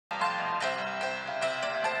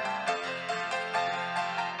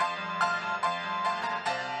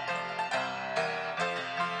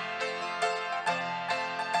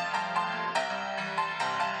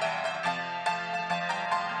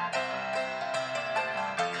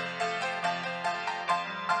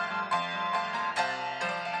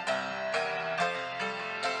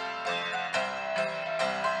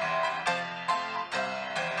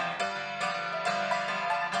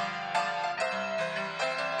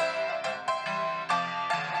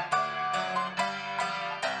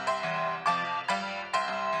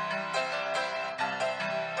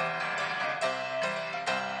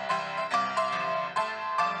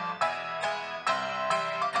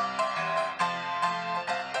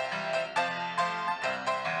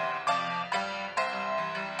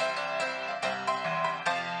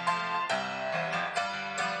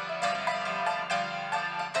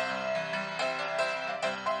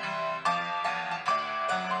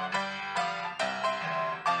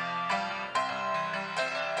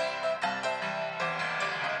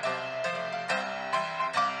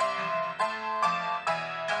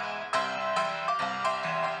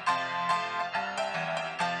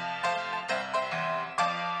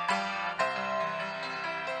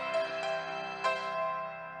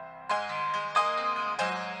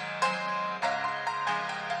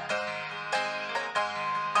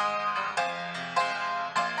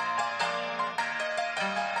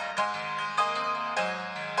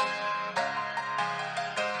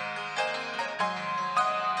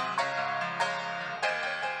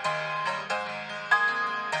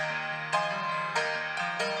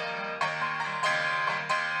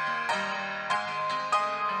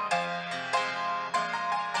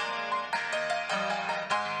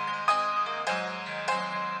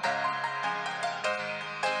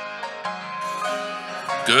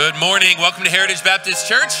Good morning. Welcome to Heritage Baptist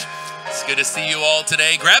Church. It's good to see you all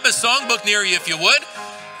today. Grab a songbook near you if you would,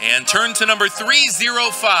 and turn to number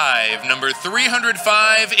 305, number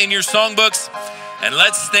 305 in your songbooks, and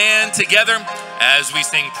let's stand together as we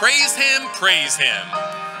sing Praise Him, Praise Him.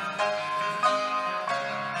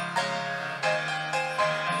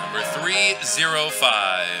 Number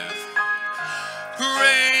 305.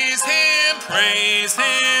 Praise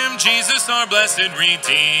Him, Jesus our blessed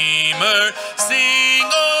Redeemer. Sing,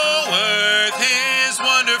 O earth, His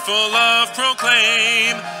wonderful love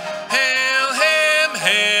proclaim. Hail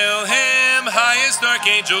Him, highest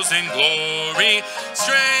archangels in glory.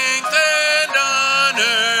 Strength and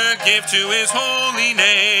honor give to His holy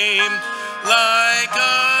name. Like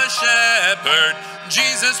a shepherd,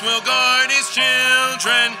 Jesus will guard His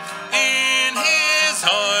children. In His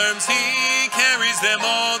arms He carries them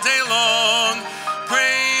all day long.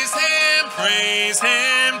 Praise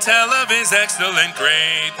Him, tell of His excellent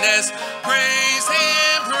greatness. Praise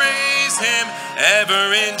Him,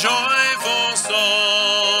 ever in joyful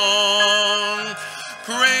song.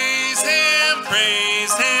 Praise Him,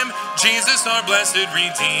 Jesus our blessed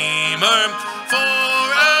Redeemer. For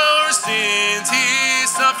our sins He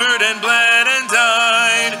suffered and bled and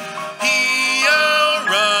died. He, our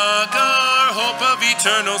rock, our hope of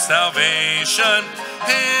eternal salvation.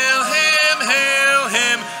 Hail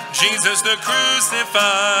Him, Jesus the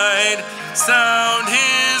crucified. Sound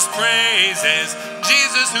His praises,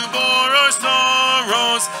 Jesus who bore our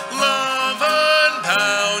sorrows. Love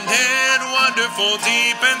unbounded, wonderful,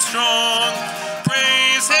 deep and strong.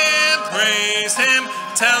 Praise Him,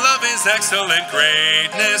 tell of His excellent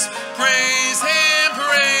greatness. Praise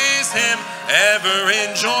Him, ever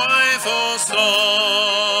in joyful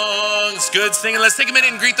song. It's good singing. Let's take a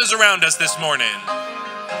minute and greet those around us this morning.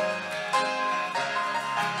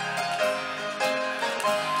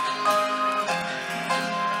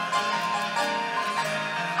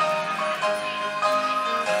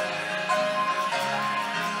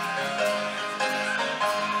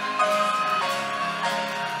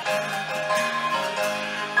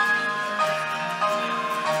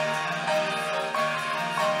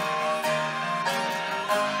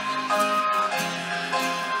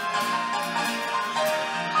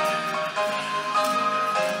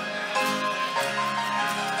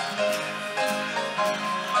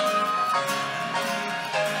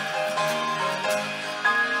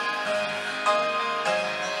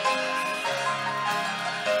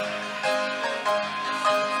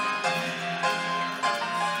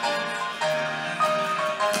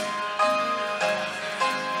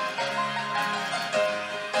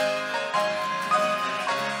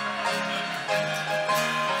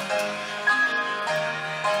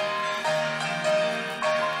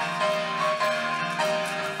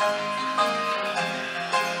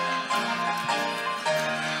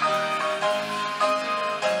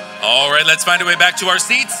 Let's find a way back to our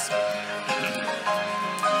seats.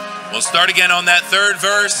 We'll start again on that third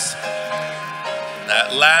verse.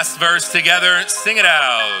 That last verse together. Sing it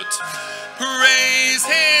out. Praise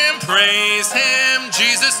Him,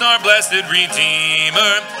 Jesus our blessed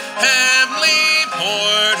Redeemer. Heavenly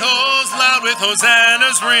portals loud with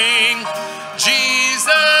hosannas ring.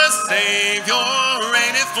 Jesus Savior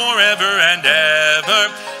reigneth forever and ever.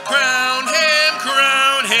 Crown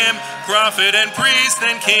Him, prophet and priest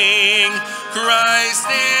and king. Christ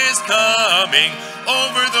is coming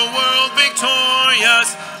over the world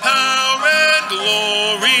victorious. Power and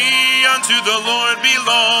glory unto the Lord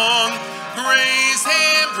belong. Praise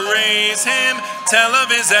Him, tell of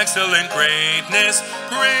His excellent greatness.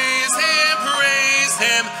 Praise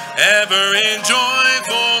Him, ever in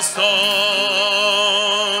joyful song.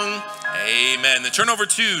 Amen. Then turn over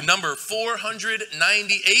to number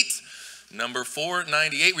 498. Number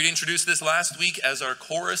 498, we introduced this last week as our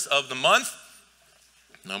chorus of the month.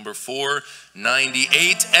 Number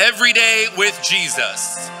 498, Every Day with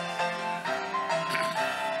Jesus.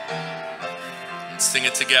 Let's sing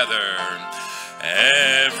it together.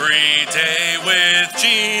 Every day with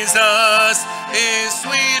Jesus is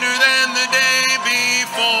sweeter than the day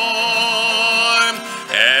before.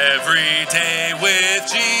 Every day with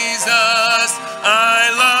Jesus, I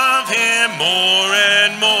love Him more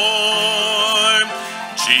and more.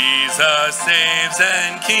 Jesus saves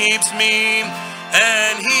and keeps me,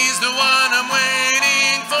 and He's the one I'm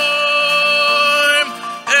waiting for.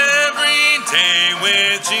 Every day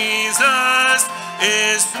with Jesus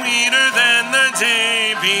is sweeter than the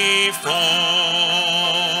day before.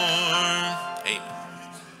 Amen.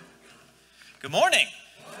 Good morning.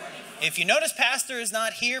 If you notice Pastor is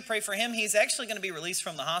not here, pray for him. He's actually going to be released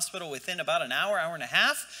from the hospital within about an hour, hour and a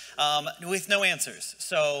half, with no answers.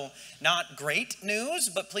 So not great news,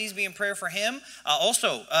 but please be in prayer for him.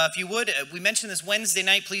 Also, if you would, we mentioned this Wednesday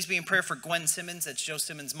night, please be in prayer for Gwen Simmons. That's Joe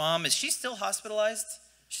Simmons' mom. Is she still hospitalized?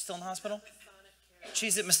 She's still in the hospital?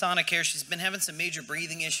 She's at Masonic Care. She's been having some major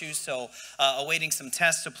breathing issues, so awaiting some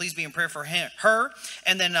tests. So please be in prayer for her.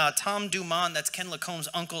 And then Tom Dumont, that's Ken Lacomb's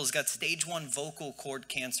uncle, has got stage 1 vocal cord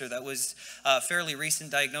cancer. That was a fairly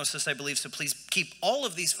recent diagnosis, I believe. So please keep all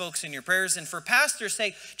of these folks in your prayers. And for pastors'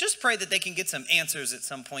 sake, just pray that they can get some answers at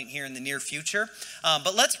some point here in the near future.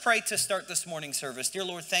 But let's pray to start this morning's service. Dear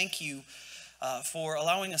Lord, thank you for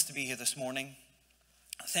allowing us to be here this morning.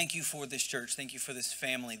 Thank you for this church. Thank you for this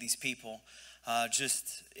family, these people.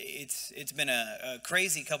 It's been a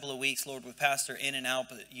crazy couple of weeks, Lord, with Pastor in and out,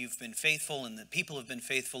 but you've been faithful and the people have been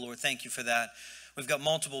faithful, Lord. Thank you for that. We've got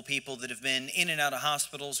multiple people that have been in and out of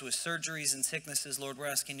hospitals with surgeries and sicknesses. Lord, we're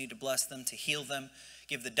asking you to bless them, to heal them,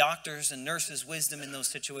 give the doctors and nurses wisdom in those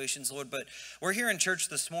situations, Lord. But we're here in church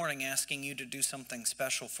this morning asking you to do something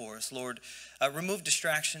special for us, Lord. Remove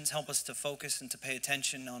distractions, help us to focus and to pay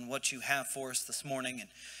attention on what you have for us this morning. And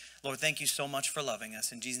Lord, thank you so much for loving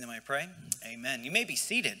us. In Jesus' name I pray, amen. You may be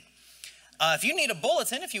seated. If you need a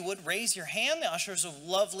bulletin, if you would, raise your hand. The ushers of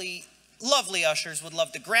lovely ushers would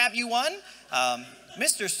love to grab you one.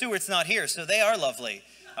 Mr. Stewart's not here, so they are lovely,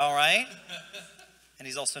 all right? And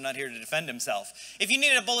he's also not here to defend himself. If you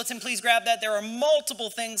needed a bulletin, please grab that. There are multiple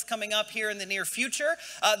things coming up here in the near future.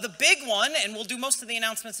 The big one, and we'll do most of the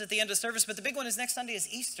announcements at the end of service, but the big one is next Sunday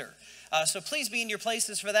is Easter. So please be in your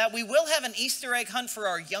places for that. We will have an Easter egg hunt for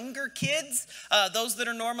our younger kids. Those that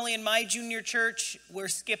are normally in my junior church, we're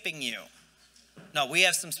skipping you. No, we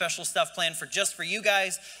have some special stuff planned just for you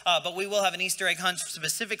guys, but we will have an Easter egg hunt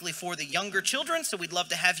specifically for the younger children, so we'd love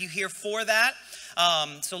to have you here for that.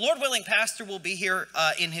 So Lord willing, Pastor will be here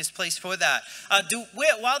in his place for that.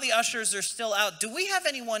 While the ushers are still out, do we have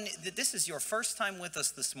anyone that this is your first time with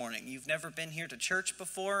us this morning? You've never been here to church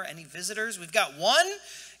before? Any visitors? We've got one.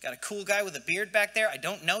 Got a cool guy with a beard back there. I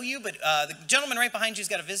don't know you, but the gentleman right behind you's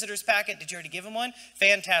got a visitor's packet. Did you already give him one?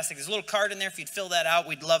 Fantastic. There's a little card in there. If you'd fill that out,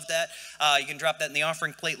 we'd love that. You can drop that in the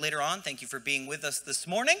offering plate later on. Thank you for being with us this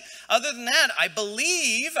morning. Other than that, I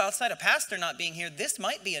believe, outside of Pastor not being here, this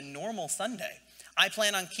might be a normal Sunday. I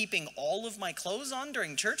plan on keeping all of my clothes on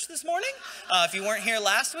during church this morning. If you weren't here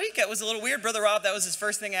last week, it was a little weird. Brother Rob, that was his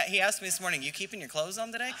first thing he asked me this morning. You keeping your clothes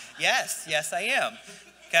on today? Yes, I am.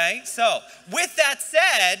 Okay, so with that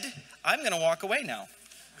said, I'm going to walk away now.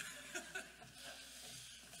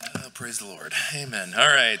 Praise the Lord. Amen. All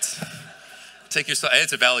right.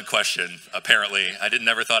 It's a valid question, apparently. I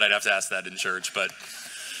never thought I'd have to ask that in church, but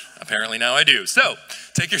apparently now I do. So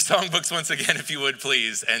take your songbooks once again, if you would,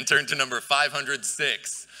 please, and turn to number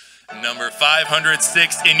 506. Number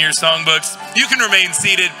 506 in your songbooks. You can remain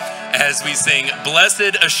seated as we sing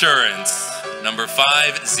Blessed Assurance, number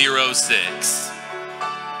 506.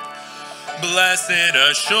 Blessed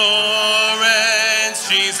assurance,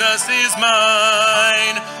 Jesus is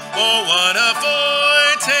mine. Oh, what a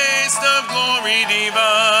foretaste of glory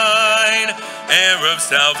divine. Heir of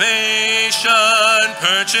salvation,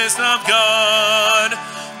 purchased of God.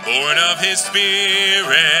 Born of his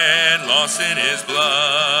spirit, lost in his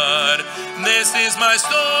blood. This is my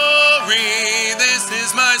story, this is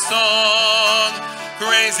my song.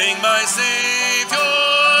 Praising my Savior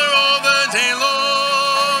all the day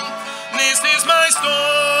long. This is my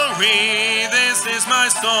story, this is my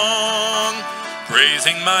song,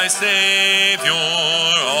 praising my Savior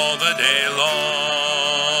all the day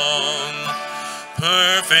long.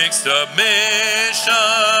 Perfect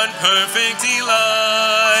submission, perfect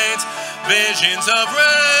delight, visions of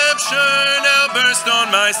rapture now burst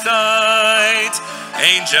on my sight.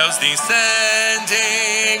 Angels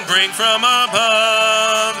descending bring from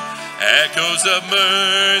above echoes of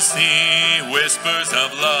mercy, whispers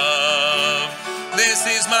of love. This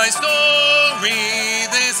is my story,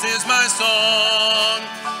 this is my song,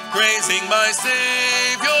 praising my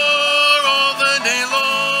Savior all the day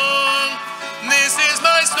long. This is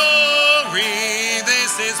my story,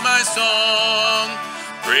 this is my song,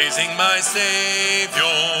 praising my Savior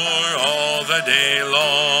all the day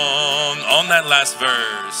long. On that last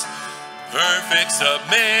verse, perfect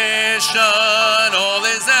submission, all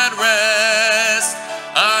is at rest.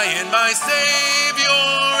 I in my Savior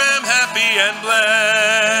am happy and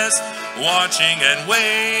blessed, watching and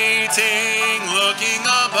waiting, looking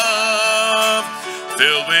above,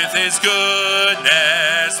 filled with his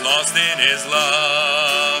goodness, lost in his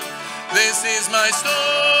love. This is my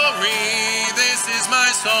story, this is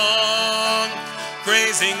my song,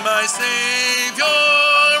 praising my Savior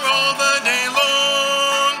all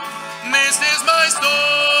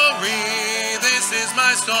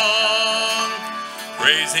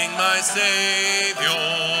praising my Savior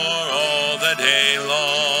all the day long.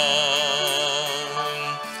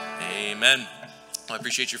 Amen. I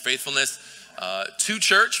appreciate your faithfulness to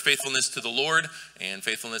church, faithfulness to the Lord, and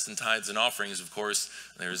faithfulness in tithes and offerings. Of course,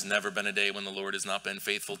 there's never been a day when the Lord has not been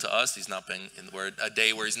faithful to us. He's not been a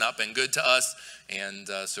day where he's not been good to us. And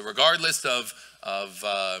so regardless of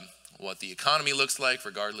what the economy looks like,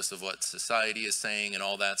 regardless of what society is saying and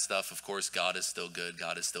all that stuff, of course, God is still good.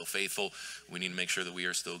 God is still faithful. We need to make sure that we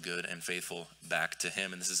are still good and faithful back to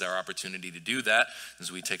him. And this is our opportunity to do that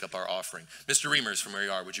as we take up our offering. Mr. Reimers, from where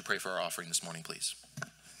you are, would you pray for our offering this morning, please?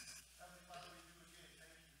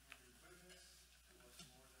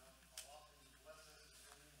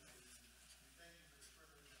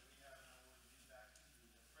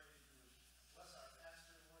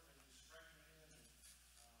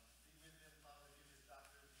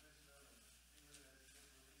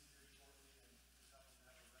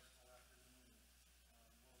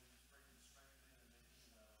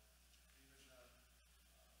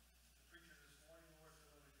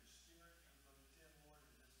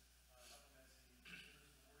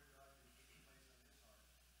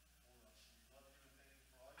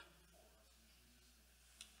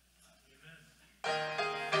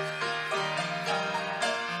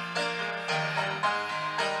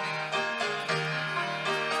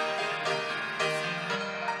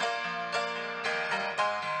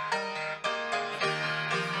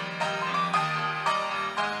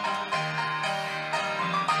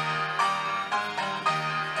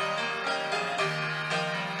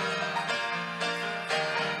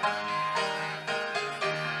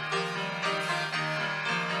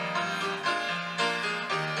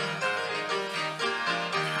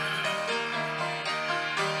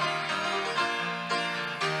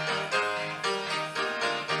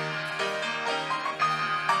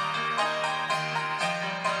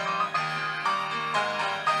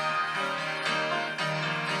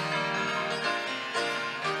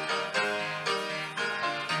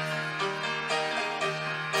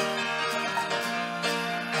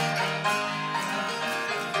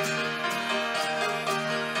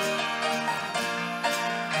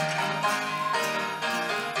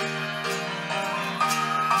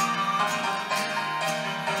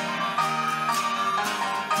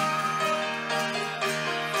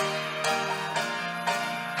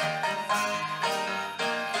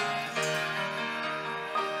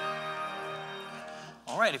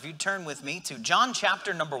 If you turn with me to John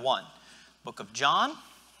chapter number 1, book of John.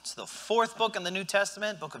 It's the fourth book in the New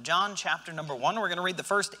Testament, book of John chapter number 1. We're going to read the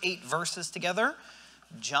first 8 verses together.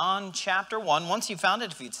 John chapter 1. Once you found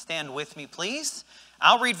it, if you'd stand with me, please.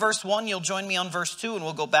 I'll read verse 1. You'll join me on verse 2, and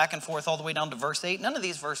we'll go back and forth all the way down to verse 8. None of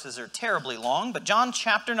these verses are terribly long, but John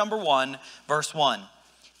chapter number 1, verse 1.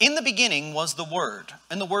 In the beginning was the Word,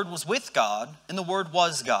 and the Word was with God, and the Word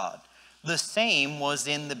was God. The same was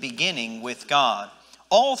in the beginning with God.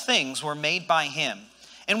 All things were made by him,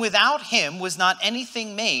 and without him was not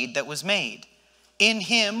anything made that was made. In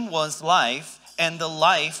him was life, and the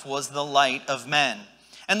life was the light of men.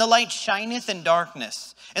 And the light shineth in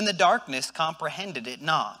darkness, and the darkness comprehended it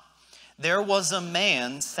not. There was a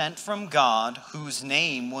man sent from God, whose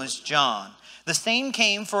name was John. The same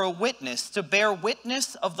came for a witness, to bear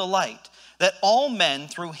witness of the light, that all men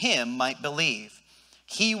through him might believe.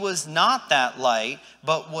 He was not that light,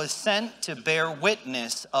 but was sent to bear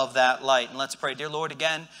witness of that light. And let's pray. Dear Lord,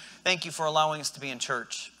 again, thank you for allowing us to be in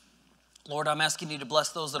church. Lord, I'm asking you to bless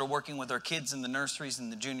those that are working with our kids in the nurseries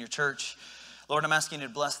and the junior church. Lord, I'm asking you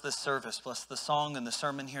to bless this service, bless the song and the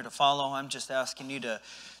sermon here to follow. I'm just asking you to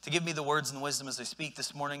give me the words and wisdom as I speak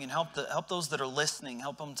this morning, and help those that are listening,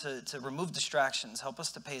 help them to remove distractions, help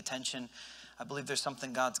us to pay attention. I believe there's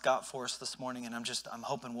something God's got for us this morning, and I'm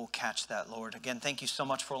hoping we'll catch that, Lord. Again, thank you so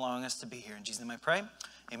much for allowing us to be here. In Jesus' name I pray.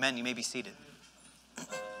 Amen. You may be seated.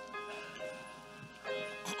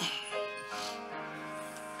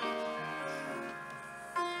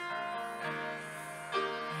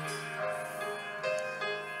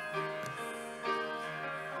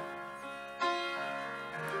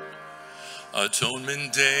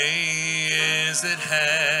 Atonement Day is at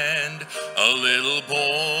hand. A little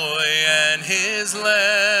boy and his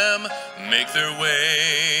lamb make their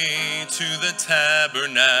way to the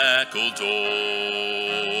tabernacle door.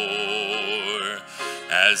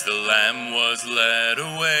 As the lamb was led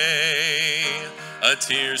away, a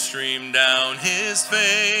tear streamed down his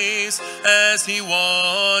face as he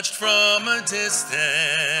watched from a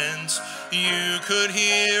distance. You could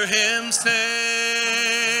hear him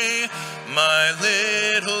say, "My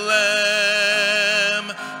little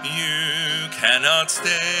lamb, you cannot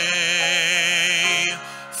stay.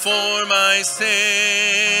 For my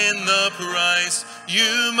sin, the price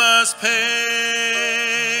you must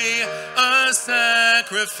pay a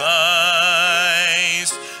sacrifice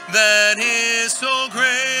that is so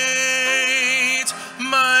great,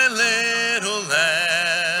 my little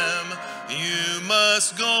lamb, you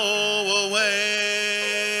must go away.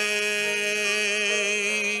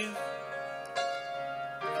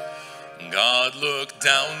 God looked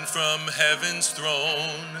down from heaven's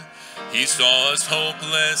throne. He saw us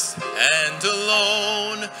hopeless and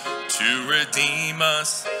alone. To redeem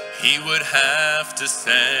us, he would have to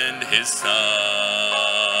send his son.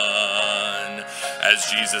 As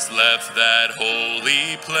Jesus left that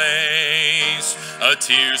holy place, a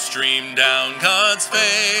tear streamed down God's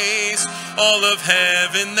face. All of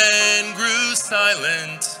heaven then grew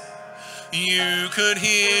silent. You could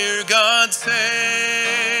hear God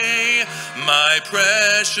say, my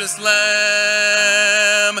precious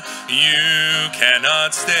lamb, you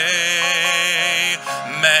cannot stay.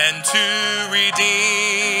 Man, to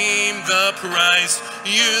redeem the price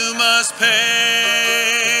you must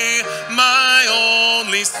pay. My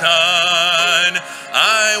only son,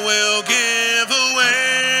 I will give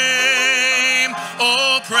away.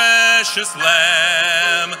 Oh, precious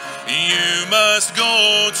lamb, you must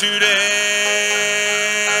go today.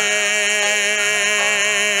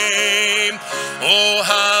 Oh,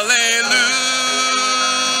 hallelujah,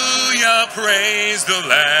 praise the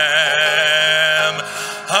Lamb.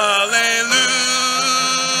 Hallelujah,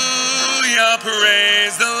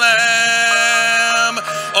 praise the Lamb.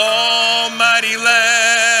 Almighty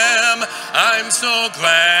Lamb, I'm so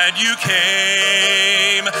glad you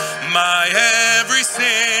came. My every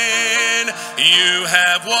sin you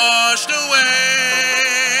have washed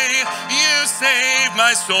away. You saved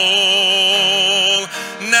my soul.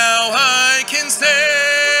 Now I can say,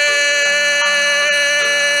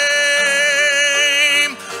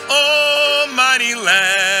 Almighty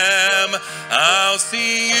Lamb, I'll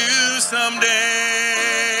see you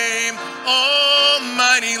someday.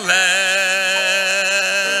 Almighty Lamb,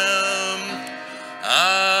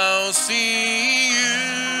 I'll see you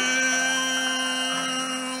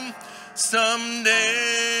someday.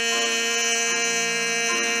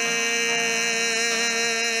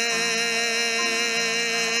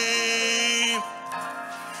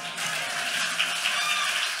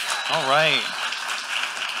 All right.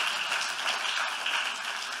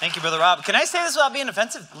 Thank you, Brother Rob. Can I say this without being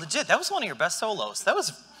offensive? Legit, that was one of your best solos. That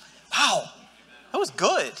was, wow, that was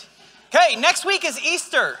good. Okay, next week is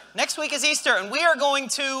Easter. Next week is Easter, and we are going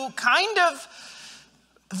to kind of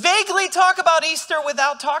vaguely talk about Easter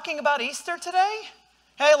without talking about Easter today.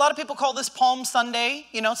 Hey, a lot of people call this Palm Sunday.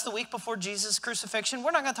 You know, it's the week before Jesus' crucifixion.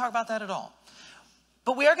 We're not going to talk about that at all.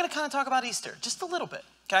 But we are going to kind of talk about Easter, just a little bit,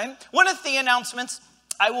 okay? One of the announcements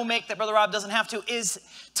I will make that Brother Rob doesn't have to is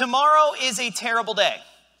tomorrow is a terrible day.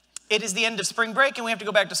 It is the end of spring break and we have to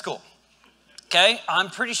go back to school. Okay, I'm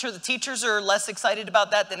pretty sure the teachers are less excited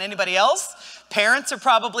about that than anybody else. Parents are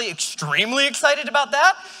probably extremely excited about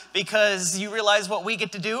that because you realize what we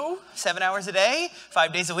get to do 7 hours a day,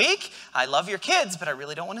 5 days a week. I love your kids, but I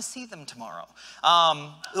really don't want to see them tomorrow.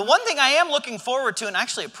 The one thing I am looking forward to, and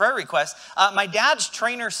actually a prayer request, my dad's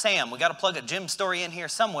trainer, Sam, we got to plug a gym story in here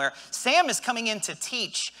somewhere. Sam is coming in to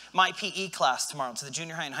teach my PE class tomorrow to the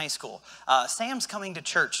junior high and high school. Sam's coming to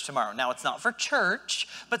church tomorrow. Now, it's not for church,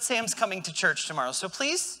 but Sam's coming to church tomorrow. So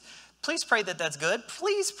please pray that that's good.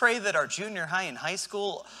 Please pray that our junior high and high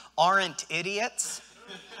school aren't idiots.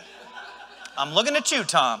 I'm looking at you,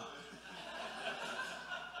 Tom.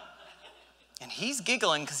 And he's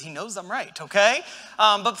giggling because he knows I'm right, okay?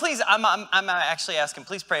 But please, I'm actually asking,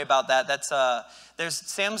 please pray about that.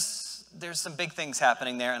 There's some big things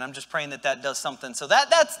happening there, and I'm just praying that that does something. So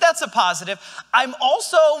that's a positive. I'm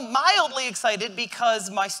also mildly excited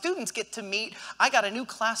because my students get to meet, I got a new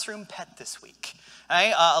classroom pet this week.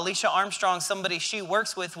 Right? Alicia Armstrong, somebody she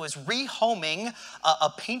works with, was rehoming a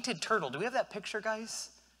painted turtle. Do we have that picture, guys?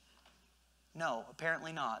 No,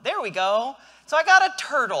 apparently not. There we go. So I got a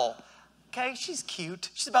turtle. Okay, she's cute.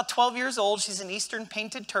 She's about 12 years old. She's an Eastern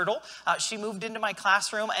painted turtle. She moved into my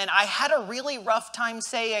classroom, and I had a really rough time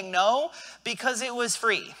saying no because it was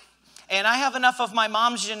free. And I have enough of my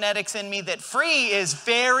mom's genetics in me that free is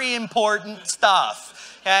very important stuff.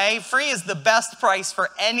 Okay, free is the best price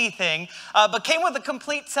for anything, but came with a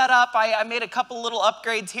complete setup. I made a couple little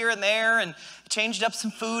upgrades here and there and changed up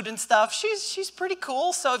some food and stuff. She's pretty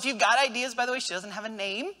cool. So if you've got ideas, by the way, she doesn't have a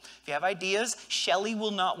name. If you have ideas, Shelly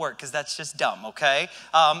will not work because that's just dumb, okay?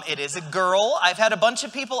 It is a girl. I've had a bunch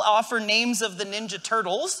of people offer names of the Ninja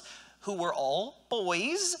Turtles. who were all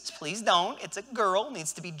boys. Please don't. It's a girl.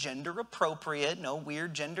 Needs to be gender appropriate. No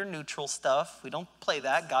weird gender neutral stuff. We don't play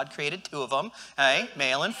that. God created two of them. Hey,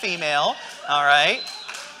 male and female. All right.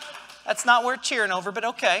 That's not worth cheering over, but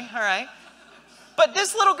okay. All right. But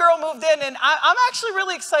this little girl moved in, and I'm actually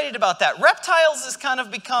really excited about that. Reptiles has kind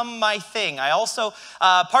of become my thing. I also,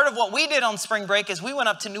 part of what we did on spring break is we went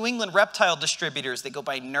up to New England Reptile Distributors. They go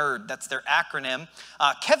by NERD. That's their acronym.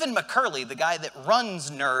 Kevin McCurley, the guy that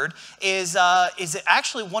runs NERD, is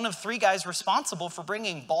actually one of 3 guys responsible for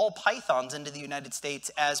bringing ball pythons into the United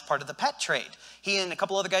States as part of the pet trade. He and a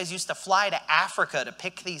couple other guys used to fly to Africa to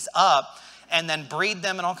pick these up and then breed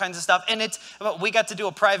them and all kinds of stuff. And we got to do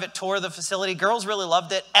a private tour of the facility. Girls really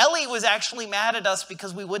loved it. Ellie was actually mad at us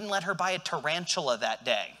because we wouldn't let her buy a tarantula that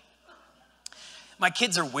day. My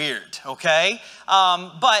kids are weird, okay?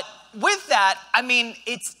 But with that, I mean,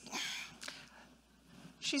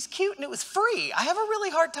 she's cute and it was free. I have a really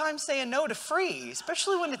hard time saying no to free,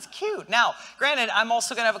 especially when it's cute. Now, granted, I'm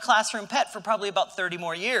also gonna have a classroom pet for probably about 30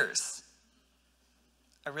 more years.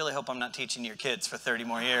 I really hope I'm not teaching your kids for 30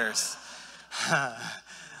 more years.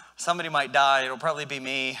 Somebody might die. It'll probably be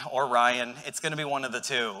me or Ryan. It's going to be one of the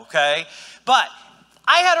two, okay? But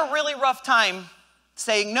I had a really rough time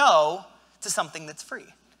saying no to something that's free.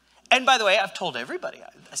 And by the way, I've told everybody.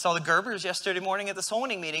 I saw the Gerbers yesterday morning at the soul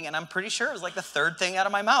winning meeting, and I'm pretty sure it was like the 3rd thing out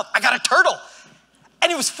of my mouth. I got a turtle,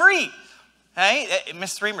 and it was free. Hey,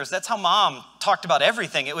 Miss Streamers, that's how Mom talked about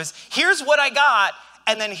everything. It was, here's what I got,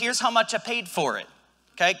 and then here's how much I paid for it.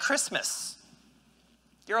 Okay, Christmas.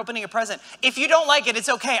 You're opening a present. If you don't like it, it's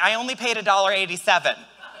okay. I only paid $1.87.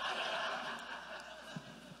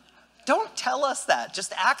 Don't tell us that.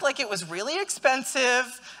 Just act like it was really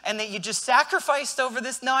expensive and that you just sacrificed over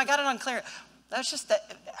this. No, I got it on clearance. That's just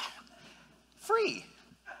that. Free.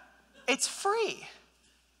 It's free.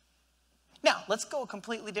 Now, let's go a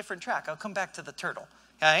completely different track. I'll come back to the turtle,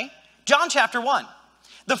 okay? John chapter 1.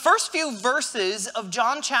 The first few verses of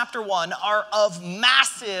John chapter 1 are of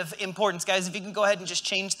massive importance. Guys, if you can go ahead and just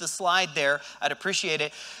change the slide there, I'd appreciate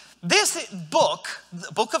it. This book,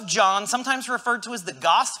 the book of John, sometimes referred to as the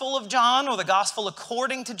Gospel of John or the Gospel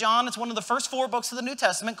according to John. It's one of the first 4 books of the New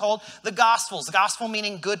Testament called the Gospels. The Gospel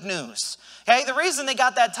meaning good news. Okay, the reason they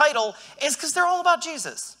got that title is because they're all about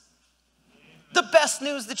Jesus. The best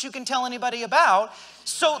news that you can tell anybody about.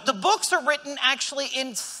 So the books are written actually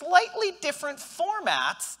in slightly different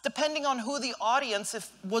formats depending on who the audience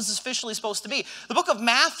was officially supposed to be. The book of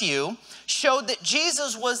Matthew showed that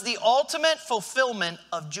Jesus was the ultimate fulfillment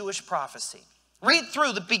of Jewish prophecy. Read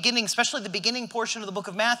through the beginning, especially the beginning portion of the book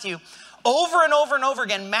of Matthew. Over and over and over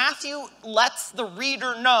again, Matthew lets the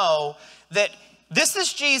reader know that this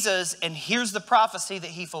is Jesus, and here's the prophecy that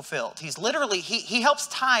he fulfilled. He's literally, he helps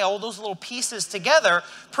tie all those little pieces together,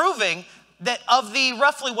 proving that of the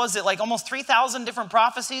roughly, was it like almost 3,000 different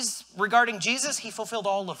prophecies regarding Jesus, he fulfilled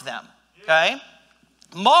all of them, okay?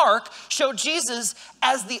 Mark showed Jesus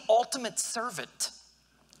as the ultimate servant.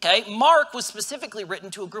 Okay, Mark was specifically written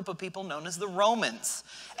to a group of people known as the Romans.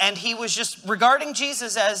 And he was just regarding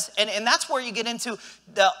Jesus as, and that's where you get into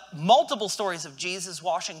the multiple stories of Jesus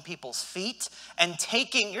washing people's feet and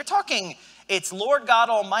taking, you're talking, it's Lord God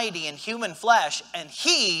Almighty in human flesh, and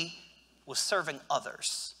he was serving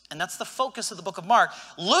others. And that's the focus of the book of Mark.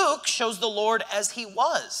 Luke shows the Lord as he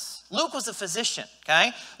was. Luke was a physician, okay?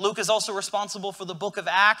 Luke is also responsible for the book of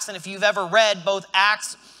Acts. And if you've ever read both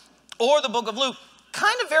Acts or the book of Luke,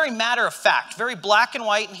 kind of very matter of fact, very black and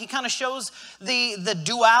white, and he kind of shows the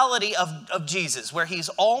duality of Jesus, where he's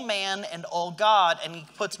all man and all God, and he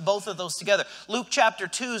puts both of those together. Luke chapter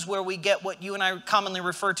 2 is where we get what you and I commonly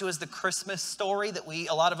refer to as the Christmas story that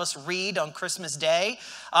a lot of us read on Christmas Day,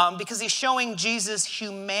 because he's showing Jesus'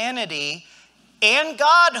 humanity and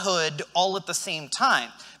godhood all at the same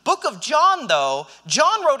time. Book of John, though,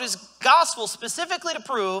 John wrote his gospel specifically to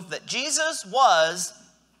prove that Jesus was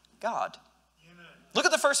God. Look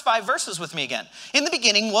at the first 5 verses with me again. In the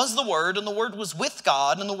beginning was the Word, and the Word was with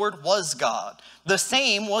God, and the Word was God. The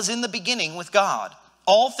same was in the beginning with God.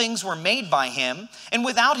 All things were made by him, and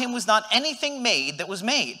without him was not anything made that was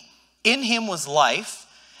made. In him was life,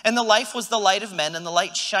 and the life was the light of men, and the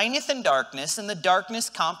light shineth in darkness, and the darkness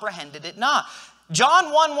comprehended it not.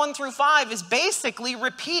 John 1 through 5 is basically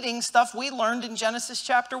repeating stuff we learned in Genesis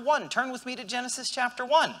chapter 1. Turn with me to Genesis chapter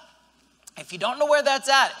 1. If you don't know where that's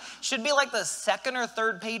at, it should be like the 2nd or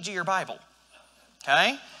 3rd page of your Bible,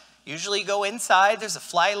 okay? Usually you go inside, there's a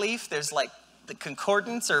fly leaf, there's like the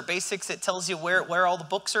concordance or basics that tells you where all the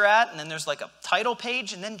books are at, and then there's like a title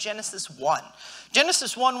page, and then Genesis 1.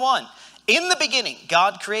 Genesis 1:1, in the beginning,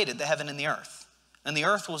 God created the heaven and the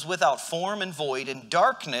earth was without form and void, and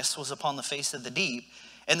darkness was upon the face of the deep,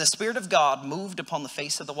 and the Spirit of God moved upon the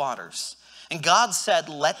face of the waters. And God said,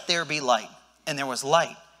 let there be light. And there was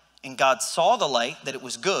light. And God saw the light, that it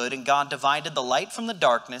was good. And God divided the light from the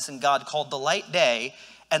darkness. And God called the light day,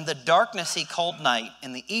 and the darkness he called night.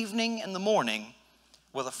 And the evening and the morning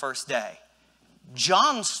were the first day.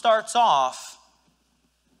 John starts off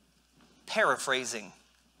paraphrasing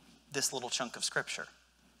this little chunk of scripture.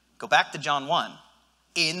 Go back to John 1.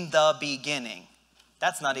 In the beginning.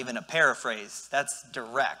 That's not even a paraphrase. That's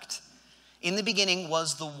direct. In the beginning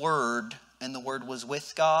was the Word, and the Word was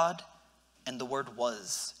with God, and the Word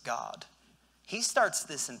was God. He starts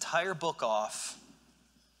this entire book off.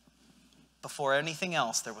 Before anything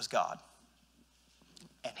else, there was God.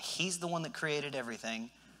 And he's the one that created everything.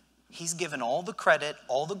 He's given all the credit,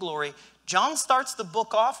 all the glory. John starts the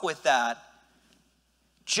book off with that.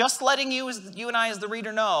 Just letting you and I as the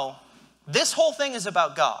reader know, this whole thing is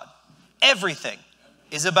about God. Everything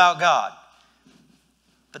is about God.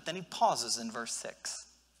 But then he pauses in verse 6.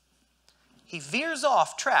 He veers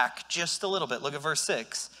off track just a little bit. Look at verse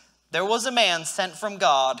 6. There was a man sent from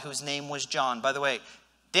God whose name was John. By the way,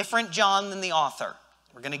 different John than the author.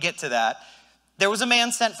 We're going to get to that. There was a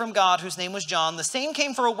man sent from God whose name was John. The same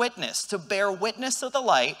came for a witness, to bear witness of the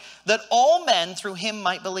light, that all men through him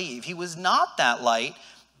might believe. He was not that light,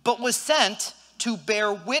 but was sent to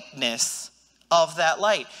bear witness of that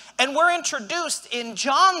light. And we're introduced, in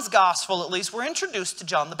John's gospel at least, we're introduced to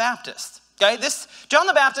John the Baptist. Okay, John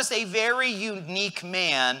the Baptist, a very unique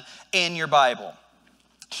man in your Bible.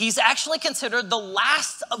 He's actually considered the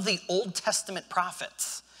last of the Old Testament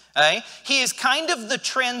prophets. Okay? He is kind of the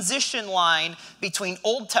transition line between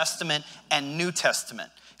Old Testament and New Testament.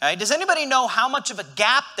 Okay? Does anybody know how much of a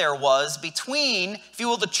gap there was between, if you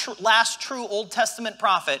will, the last true Old Testament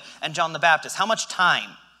prophet and John the Baptist? How much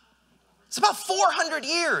time? It's about 400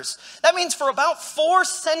 years. That means for about 4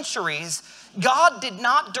 centuries, God did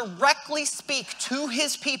not directly speak to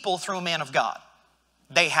his people through a man of God.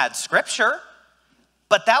 They had scripture,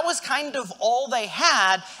 but that was kind of all they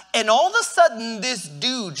had. And all of a sudden, this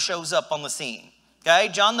dude shows up on the scene. Okay,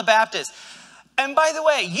 John the Baptist. And by the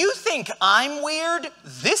way, you think I'm weird?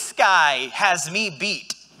 This guy has me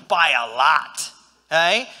beat by a lot.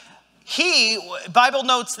 Okay? Bible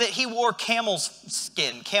notes that he wore camel's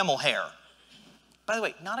skin, camel hair. By the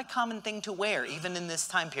way, not a common thing to wear, even in this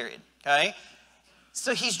time period. Okay?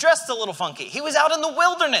 So he's dressed a little funky. He was out in the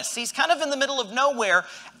wilderness. He's kind of in the middle of nowhere.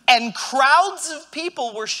 And crowds of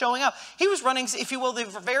people were showing up. He was running, if you will, the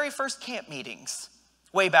very first camp meetings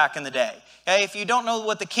way back in the day. Okay, if you don't know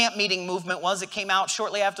what the camp meeting movement was, it came out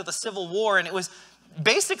shortly after the Civil War. And it was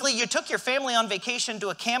basically you took your family on vacation to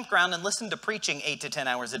a campground and listened to preaching 8 to 10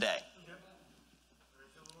 hours a day.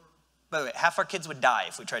 By the way, half our kids would die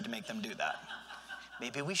if we tried to make them do that.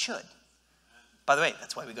 Maybe we should. By the way,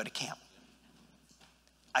 that's why we go to camp.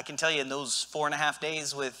 I can tell you in those 4.5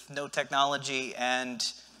 days with no technology and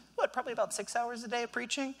probably about 6 hours a day of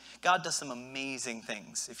preaching, God does some amazing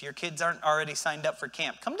things. If your kids aren't already signed up for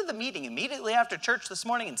camp, come to the meeting immediately after church this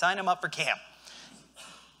morning and sign them up for camp.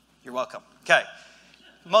 You're welcome. Okay.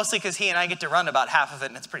 Mostly because he and I get to run about half of it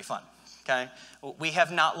and it's pretty fun. Okay. We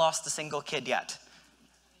have not lost a single kid yet.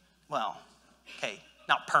 Well, okay.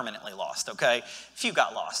 Not permanently lost, okay? A few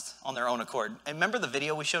got lost on their own accord. And remember the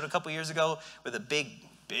video we showed a couple years ago where the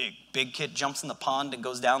big kid jumps in the pond and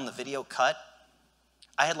goes down, the video cut?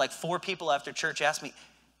 I had like 4 people after church ask me,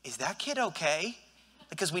 is that kid okay?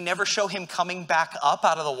 Because we never show him coming back up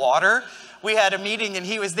out of the water. We had a meeting and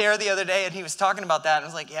he was there the other day and he was talking about that. And I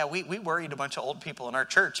was like, yeah, we worried a bunch of old people in our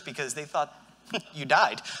church because they thought you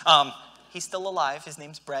died. He's still alive. His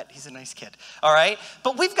name's Brett. He's a nice kid. All right?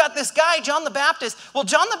 But we've got this guy, John the Baptist. Well,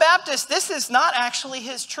 John the Baptist, this is not actually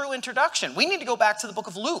his true introduction. We need to go back to the book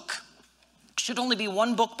of Luke. Should only be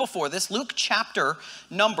one book before this. Luke chapter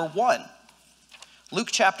number 1. Luke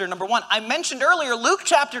chapter number 1. I mentioned earlier, Luke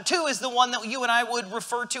chapter 2 is the one that you and I would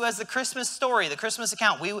refer to as the Christmas story, the Christmas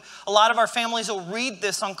account. A lot of our families will read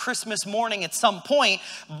this on Christmas morning at some point.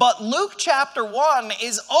 But Luke chapter 1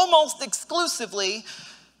 is almost exclusively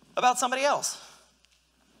about somebody else.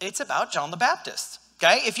 It's about John the Baptist.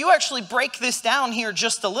 Okay, if you actually break this down here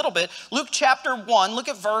just a little bit, Luke chapter 1, look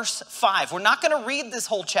at verse 5. We're not going to read this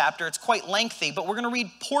whole chapter. It's quite lengthy, but we're going to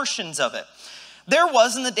read portions of it. There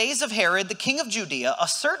was in the days of Herod, the king of Judea, a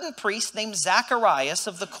certain priest named Zacharias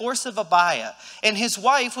of the course of Abiah, and his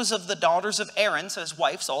wife was of the daughters of Aaron, so his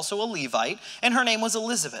wife's also a Levite, and her name was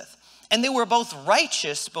Elizabeth. And they were both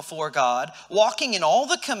righteous before God, walking in all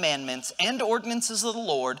the commandments and ordinances of the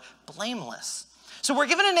Lord, blameless. So we're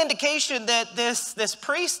given an indication that this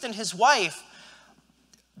priest and his wife,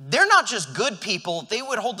 they're not just good people. They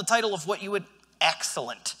would hold the title of what you would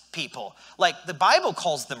excellent people. Like the Bible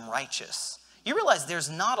calls them righteous. You realize there's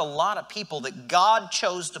not a lot of people that God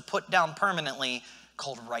chose to put down permanently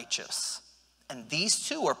called righteous. And these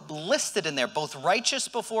two are listed in there, both righteous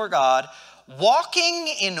before God,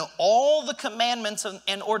 walking in all the commandments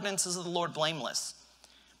and ordinances of the Lord blameless.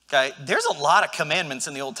 Okay, there's a lot of commandments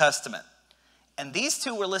in the Old Testament. And these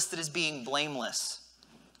two were listed as being blameless.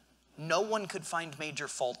 No one could find major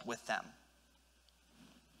fault with them.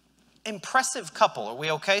 Impressive couple. Are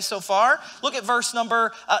we okay so far? Look at verse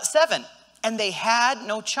number 7. And they had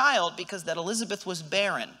no child because that Elizabeth was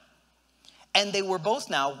barren. And they were both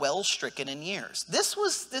now well stricken in years. This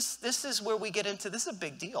is where we get into, this is a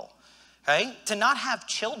big deal. Okay? To not have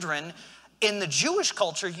children in the Jewish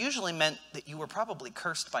culture usually meant that you were probably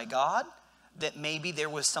cursed by God, that maybe there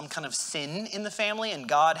was some kind of sin in the family and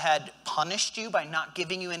God had punished you by not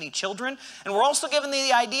giving you any children. And we're also given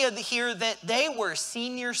the idea here that they were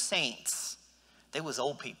senior saints. They was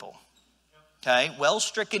old people. Okay, well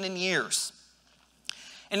stricken in years.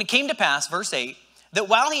 And it came to pass, verse 8, that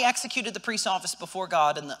while he executed the priest's office before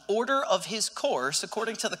God in the order of his course,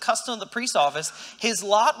 according to the custom of the priest's office, his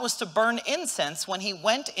lot was to burn incense when he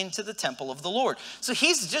went into the temple of the Lord. So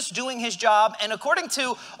he's just doing his job. And according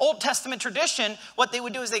to Old Testament tradition, what they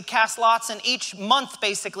would do is they'd cast lots, and each month,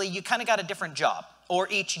 basically, you kind of got a different job. Or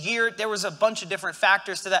each year, there was a bunch of different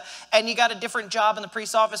factors to that. And you got a different job in the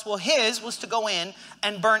priest's office. Well, his was to go in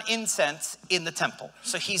and burn incense in the temple.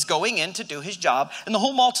 So he's going in to do his job. And the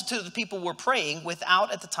whole multitude of the people were praying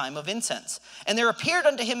without at the time of incense. And there appeared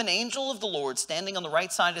unto him an angel of the Lord standing on the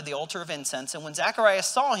right side of the altar of incense. And when Zacharias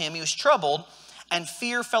saw him, he was troubled, and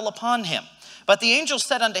fear fell upon him. But the angel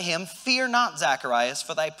said unto him, Fear not, Zacharias,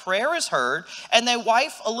 for thy prayer is heard, and thy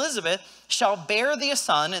wife Elizabeth shall bear thee a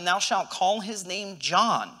son, and thou shalt call his name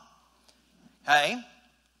John. Okay?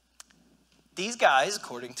 These guys,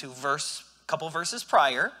 according to a couple verses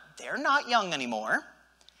prior, they're not young anymore.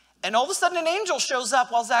 And all of a sudden an angel shows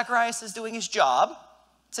up while Zacharias is doing his job.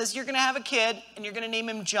 It says, you're going to have a kid, and you're going to name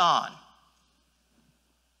him John.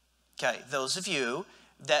 Okay, those of you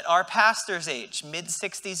that are pastor's age,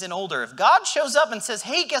 mid-60s and older, if God shows up and says,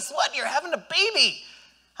 hey, guess what? You're having a baby.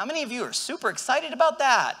 How many of you are super excited about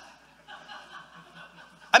that?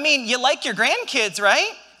 I mean, you like your grandkids,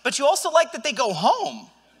 right? But you also like that they go home,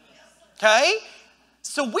 okay?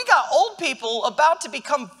 So we got old people about to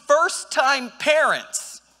become first-time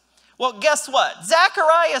parents. Well, guess what?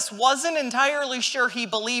 Zacharias wasn't entirely sure he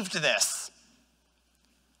believed this.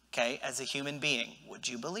 Okay, as a human being, would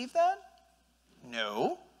you believe that?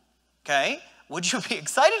 No. Okay, would you be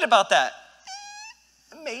excited about that?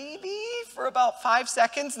 Maybe for about 5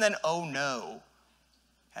 seconds, and then, oh no.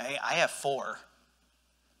 Okay, I have 4.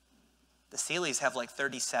 The Seeleys have like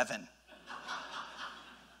 37.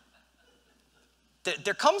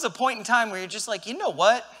 There comes a point in time where you're just like, you know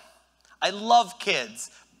what? I love kids,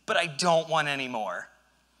 but I don't want any more.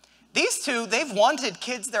 These two, they've wanted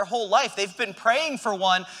kids their whole life. They've been praying for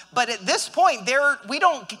one, but at this point,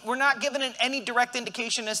 we're not given any direct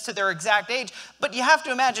indication as to their exact age. But you have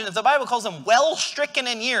to imagine, if the Bible calls them well stricken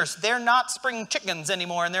in years, they're not spring chickens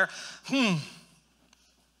anymore, and they're,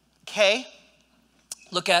 Okay,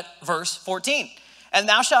 look at verse 14. And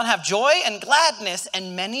thou shalt have joy and gladness,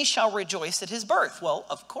 and many shall rejoice at his birth. Well,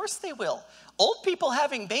 of course they will. Old people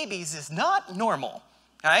having babies is not normal.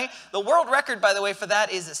 Okay? The world record, by the way, for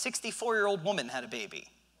that is a 64-year-old woman had a baby.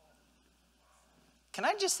 Can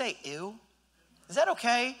I just say ew? Is that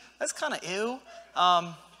okay? That's kind of ew.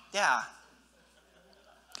 Yeah.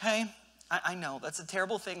 Okay? I know, that's a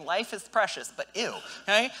terrible thing. Life is precious, but ew.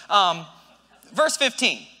 Okay? Verse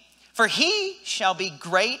 15. For he shall be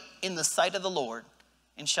great in the sight of the Lord,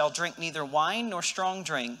 and shall drink neither wine nor strong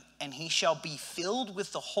drink, and he shall be filled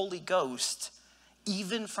with the Holy Ghost,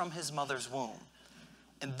 even from his mother's womb.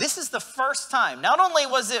 And this is the first time. Not only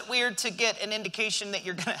was it weird to get an indication that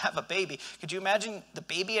you're going to have a baby, could you imagine the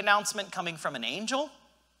baby announcement coming from an angel?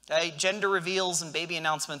 Okay, gender reveals and baby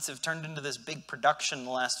announcements have turned into this big production in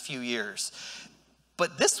the last few years.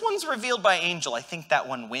 But this one's revealed by angel. I think that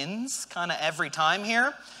one wins kind of every time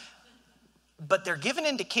here. But they're given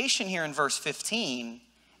indication here in verse 15,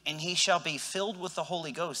 and he shall be filled with the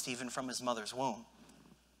Holy Ghost even from his mother's womb.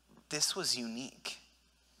 This was unique.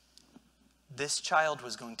 This child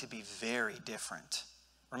was going to be very different.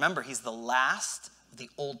 Remember, he's the last of the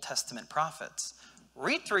Old Testament prophets.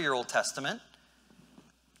 Read through your Old Testament.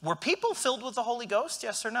 Were people filled with the Holy Ghost,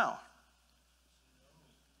 yes or no?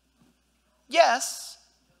 Yes,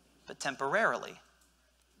 but temporarily.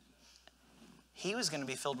 He was going to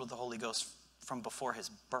be filled with the Holy Ghost from before his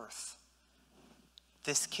birth.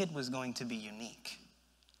 This kid was going to be unique.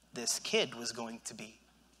 This kid was going to be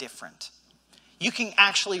different. You can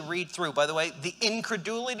actually read through. By the way, the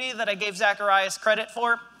incredulity that I gave Zacharias credit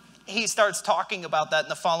for, he starts talking about that in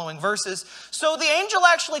the following verses. So the angel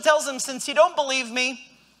actually tells him, since you don't believe me,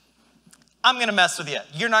 I'm going to mess with you.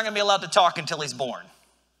 You're not going to be allowed to talk until he's born.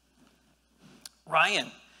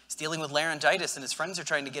 Ryan is dealing with laryngitis, and his friends are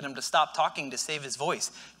trying to get him to stop talking to save his voice.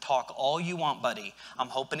 Talk all you want, buddy. I'm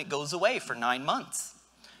hoping it goes away for 9 months.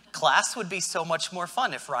 Class would be so much more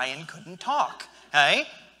fun if Ryan couldn't talk, okay?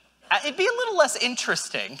 It'd be a little less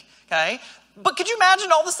interesting, okay? But could you imagine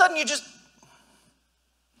all of a sudden you just,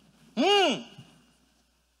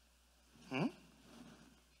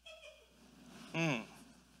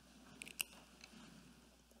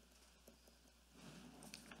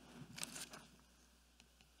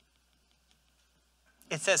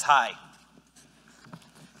 It says hi.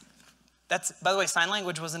 That's, by the way, sign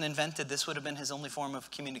language wasn't invented. This would have been his only form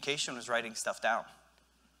of communication, was writing stuff down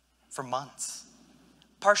for months.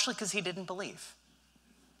 Partially because he didn't believe.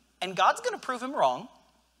 And God's going to prove him wrong.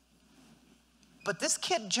 But this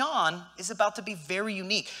kid, John, is about to be very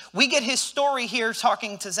unique. We get his story here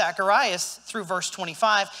talking to Zacharias through verse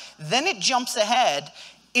 25. Then it jumps ahead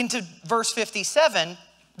into verse 57.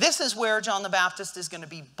 This is where John the Baptist is going to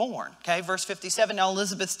be born. Okay, verse 57, now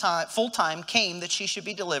Elizabeth's full time came that she should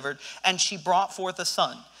be delivered, and she brought forth a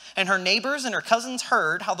son. And her neighbors and her cousins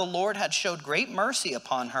heard how the Lord had showed great mercy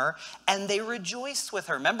upon her, and they rejoiced with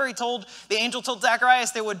her. Remember, the angel told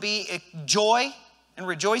Zacharias there would be joy and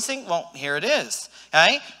rejoicing? Well, here it is.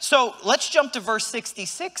 Okay, so let's jump to verse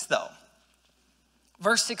 66 though.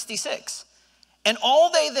 Verse 66. And all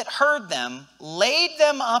they that heard them laid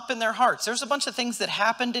them up in their hearts. There's a bunch of things that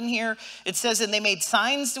happened in here. It says, and they made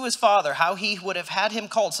signs to his father how he would have had him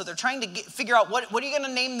called. So they're trying to figure out what are you going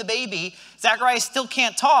to name the baby? Zacharias still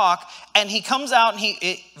can't talk. And he comes out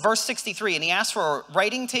and verse 63, and he asked for a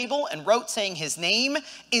writing table and wrote saying his name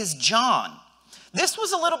is John. This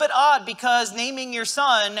was a little bit odd because naming your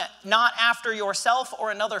son not after yourself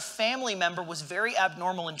or another family member was very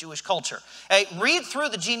abnormal in Jewish culture. Hey, read through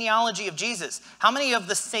the genealogy of Jesus. How many of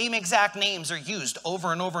the same exact names are used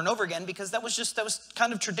over and over and over again? Because that was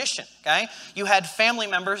kind of tradition, okay? You had family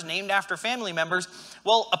members named after family members.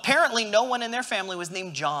 Well, apparently no one in their family was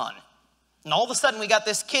named John. And all of a sudden we got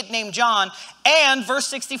this kid named John, and verse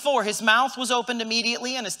 64, his mouth was opened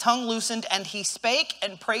immediately and his tongue loosened, and he spake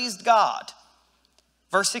and praised God.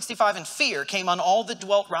 Verse 65, and fear came on all that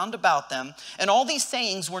dwelt round about them, and all these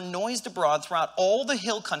sayings were noised abroad throughout all the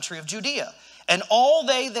hill country of Judea. And all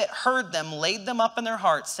they that heard them laid them up in their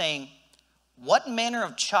hearts, saying, what manner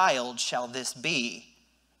of child shall this be?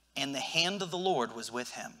 And the hand of the Lord was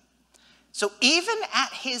with him. So even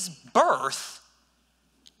at his birth,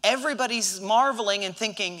 everybody's marveling and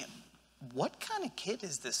thinking, what kind of kid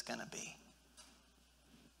is this going to be?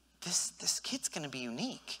 This kid's going to be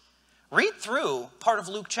unique. Read through part of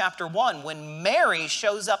Luke chapter 1. When Mary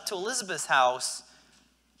shows up to Elizabeth's house,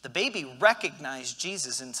 the baby recognized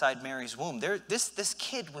Jesus inside Mary's womb. This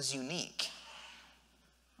kid was unique.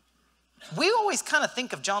 We always kind of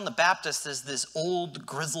think of John the Baptist as this old,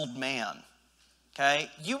 grizzled man.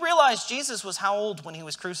 Okay? You realize Jesus was how old when he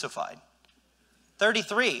was crucified?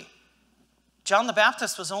 33. John the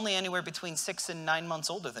Baptist was only anywhere between 6 and 9 months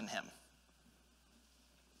older than him.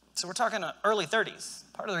 So we're talking early 30s.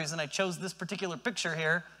 Part of the reason I chose this particular picture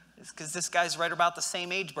here is because this guy's right about the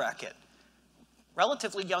same age bracket.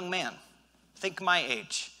 Relatively young man. Think my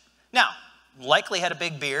age. Now, likely had a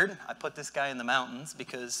big beard. I put this guy in the mountains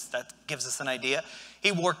because that gives us an idea.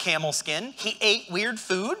 He wore camel skin. He ate weird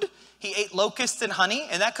food. He ate locusts and honey,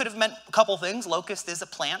 and that could have meant a couple things. Locust is a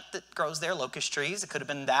plant that grows there, locust trees. It could have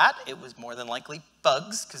been that. It was more than likely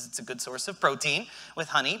bugs because it's a good source of protein with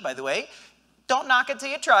honey, by the way. Don't knock it till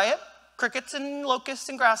you try it. Crickets and locusts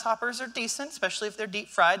and grasshoppers are decent, especially if they're deep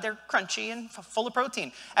fried. They're crunchy and full of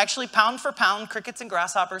protein. Actually, pound for pound, crickets and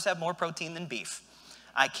grasshoppers have more protein than beef.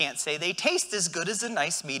 I can't say they taste as good as a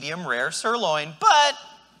nice medium rare sirloin, but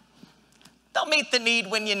they'll meet the need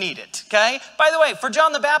when you need it, okay? By the way, for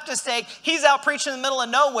John the Baptist's sake, he's out preaching in the middle of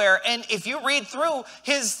nowhere, and if you read through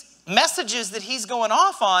his messages that he's going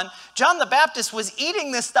off on, John the Baptist was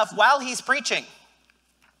eating this stuff while he's preaching.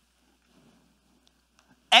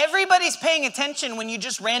 Everybody's paying attention when you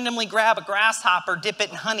just randomly grab a grasshopper, dip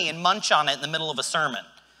it in honey, and munch on it in the middle of a sermon.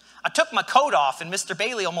 I took my coat off, and Mr.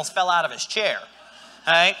 Bailey almost fell out of his chair.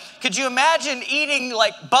 All right? Could you imagine eating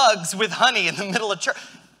like bugs with honey in the middle of church?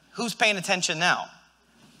 Who's paying attention now?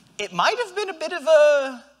 It might have been a bit of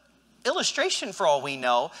a illustration for all we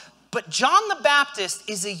know, but John the Baptist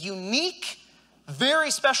is a unique,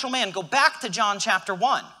 very special man. Go back to John chapter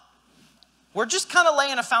 1. We're just kind of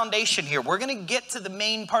laying a foundation here. We're going to get to the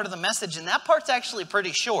main part of the message, and that part's actually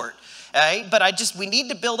pretty short. But we need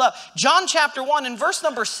to build up. John chapter 1 and verse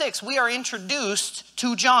number 6, we are introduced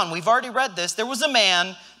to John. We've already read this. There was a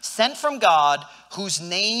man sent from God whose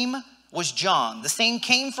name was John. The same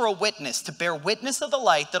came for a witness, to bear witness of the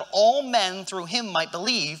light, that all men through him might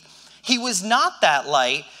believe. He was not that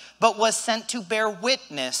light, but was sent to bear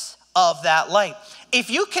witness of that light. If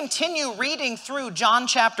you continue reading through John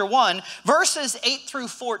chapter 1, verses 8 through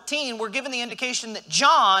 14, we're given the indication that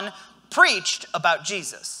John preached about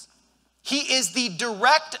Jesus. He is the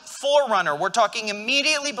direct forerunner. We're talking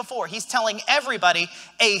immediately before. He's telling everybody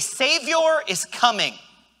a Savior is coming.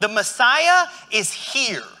 The Messiah is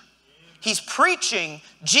here. He's preaching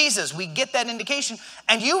Jesus. We get that indication.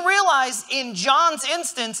 And you realize in John's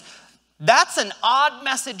instance, that's an odd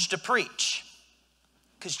message to preach,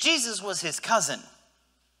 because Jesus was his cousin.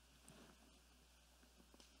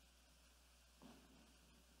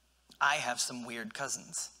 I have some weird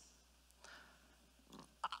cousins.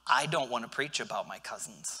 I don't want to preach about my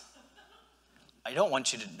cousins. I don't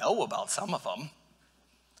want you to know about some of them.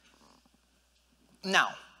 Now,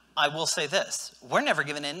 I will say this. We're never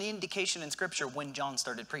given any indication in Scripture when John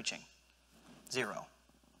started preaching. 0.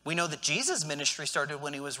 We know that Jesus' ministry started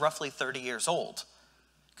when he was roughly 30 years old,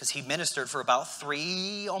 because he ministered for about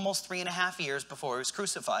almost 3.5 years before he was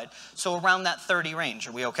crucified. So around that 30 range.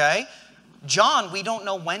 Are we okay? John, we don't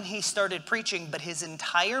know when he started preaching, but his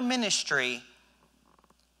entire ministry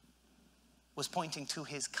was pointing to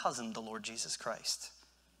his cousin, the Lord Jesus Christ.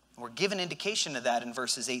 We're given indication of that in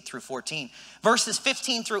verses 8 through 14. Verses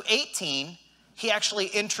 15 through 18, he actually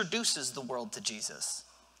introduces the world to Jesus.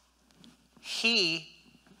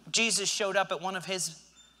 Jesus showed up at one of his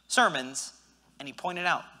sermons, and he pointed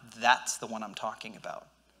out, that's the one I'm talking about.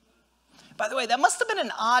 By the way, that must have been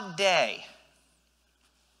an odd day.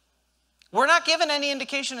 We're not given any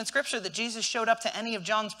indication in Scripture that Jesus showed up to any of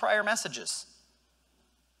John's prior messages,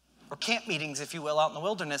 or camp meetings, if you will, out in the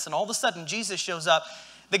wilderness, and all of a sudden Jesus shows up.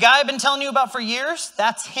 The guy I've been telling you about for years,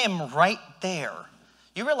 that's him right there.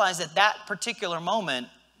 You realize at that particular moment,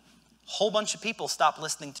 a whole bunch of people stopped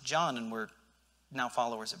listening to John and were now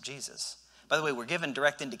followers of Jesus. By the way, we're given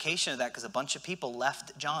direct indication of that because a bunch of people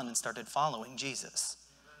left John and started following Jesus.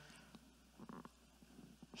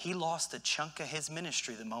 He lost a chunk of his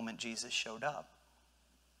ministry the moment Jesus showed up.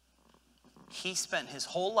 He spent his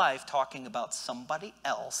whole life talking about somebody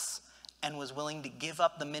else and was willing to give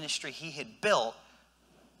up the ministry he had built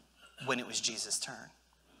when it was Jesus' turn.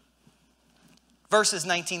 Verses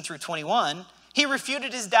 19 through 21, he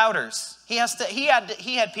refuted his doubters. He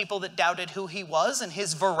had people that doubted who he was and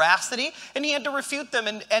his veracity, and he had to refute them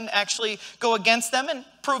and actually go against them and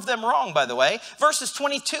prove them wrong, by the way. Verses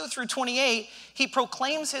 22 through 28, he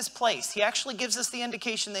proclaims his place. He actually gives us the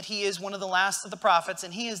indication that he is one of the last of the prophets,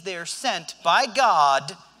 and he is there sent by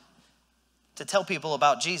God to tell people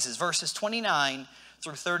about Jesus. Verses 29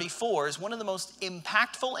 through 34 is one of the most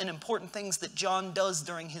impactful and important things that John does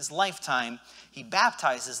during his lifetime. He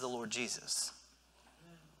baptizes the Lord Jesus.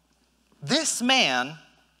 This man,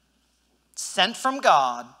 sent from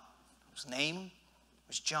God, whose name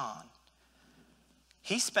was John,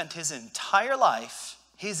 he spent his entire life,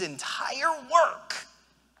 his entire work,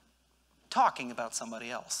 talking about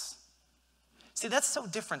somebody else. See, that's so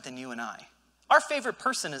different than you and I. Our favorite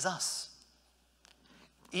person is us.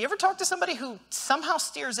 You ever talk to somebody who somehow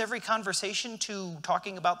steers every conversation to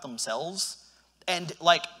talking about themselves? And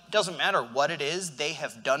doesn't matter what it is, they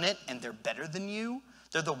have done it and they're better than you.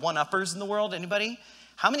 They're the one-uppers in the world. Anybody?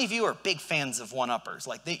 How many of you are big fans of one-uppers?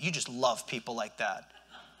 You just love people like that.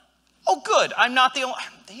 Oh, good. I'm not the only.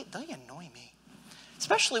 They annoy me.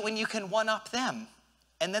 Especially when you can one-up them.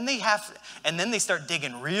 And then they start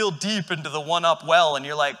digging real deep into the one-up well, and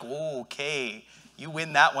you're like, okay, you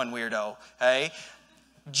win that one, weirdo. Hey?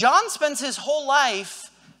 John spends his whole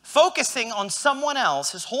life focusing on someone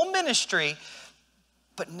else, his whole ministry,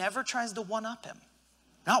 but never tries to one-up him.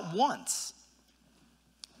 Not once.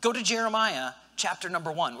 Go to Jeremiah chapter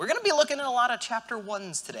number 1. We're going to be looking at a lot of chapter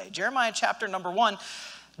 1s today. Jeremiah chapter number 1.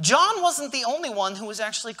 John wasn't the only one who was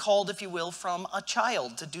actually called, if you will, from a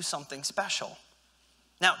child to do something special.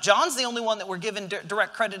 Now, John's the only one that we're given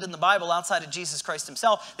direct credit in the Bible outside of Jesus Christ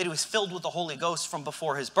himself, that he was filled with the Holy Ghost from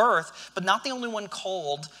before his birth, but not the only one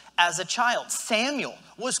called as a child. Samuel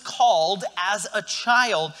was called as a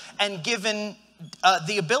child and given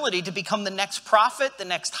the ability to become the next prophet, the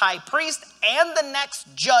next high priest, and the next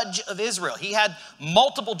judge of Israel. He had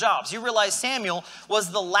multiple jobs. You realize Samuel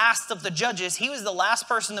was the last of the judges. He was the last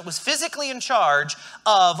person that was physically in charge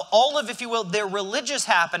of all of, if you will, their religious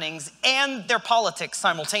happenings and their politics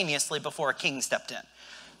simultaneously before a king stepped in.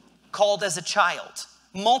 called as a child.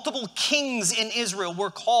 Multiple kings in Israel were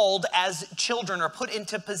called as children or put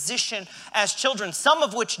into position as children, some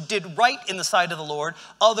of which did right in the sight of the Lord,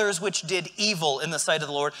 others which did evil in the sight of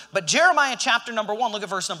the Lord. But Jeremiah chapter number 1, look at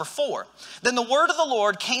verse number 4. Then the word of the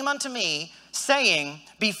Lord came unto me, saying,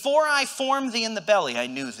 before I formed thee in the belly, I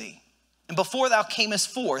knew thee. And before thou camest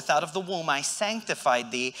forth out of the womb, I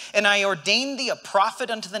sanctified thee, and I ordained thee a prophet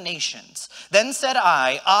unto the nations. Then said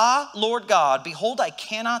I, Ah, Lord God, behold, I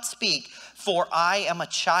cannot speak, for I am a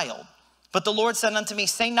child. But the Lord said unto me,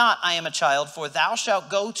 say not, I am a child, for thou shalt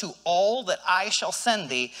go to all that I shall send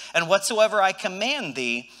thee, and whatsoever I command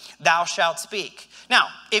thee, thou shalt speak. Now,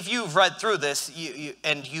 if you've read through this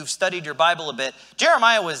and you've studied your Bible a bit,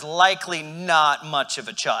 Jeremiah was likely not much of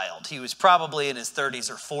a child. He was probably in his 30s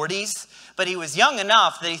or 40s, but he was young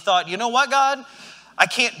enough that he thought, you know what, God? I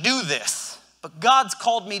can't do this. But God's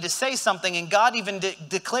called me to say something, and God even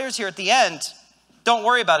declares here at the end, don't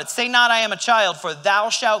worry about it. Say not, I am a child, for thou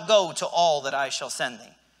shalt go to all that I shall send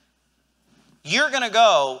thee. You're going to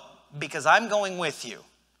go because I'm going with you.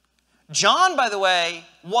 John, by the way,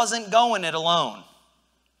 wasn't going it alone.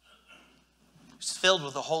 He was filled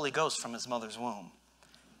with the Holy Ghost from his mother's womb.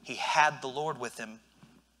 He had the Lord with him.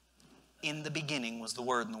 In the beginning was the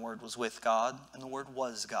Word, and the Word was with God, and the Word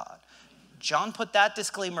was God. John put that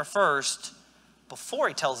disclaimer first before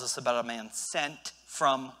he tells us about a man sent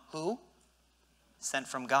from who? Sent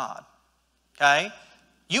from God. Okay?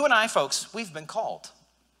 You and I, folks, we've been called.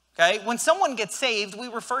 Okay? When someone gets saved, we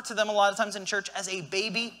refer to them a lot of times in church as a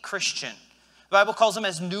baby Christian. The Bible calls them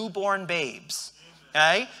as newborn babes.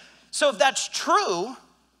 Okay? So if that's true,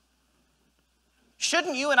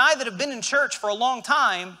 shouldn't you and I that have been in church for a long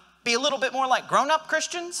time be a little bit more like grown-up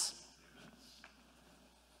Christians?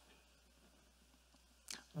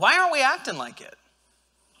 Why aren't we acting like it?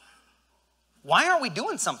 Why aren't we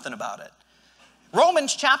doing something about it?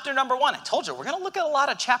 Romans chapter number 1. I told you, we're going to look at a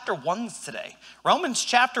lot of chapter 1s today. Romans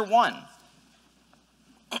chapter 1.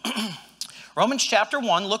 Romans chapter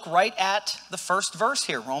 1, look right at the first verse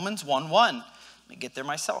here. Romans 1:1. Let me get there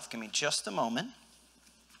myself. Give me just a moment.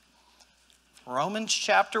 Romans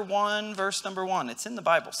chapter 1, verse number 1. It's in the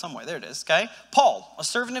Bible somewhere. There it is, okay? Paul, a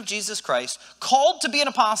servant of Jesus Christ, called to be an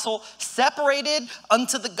apostle, separated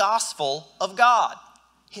unto the gospel of God.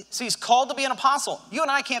 So he's called to be an apostle. You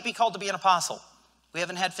and I can't be called to be an apostle. We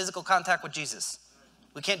haven't had physical contact with Jesus.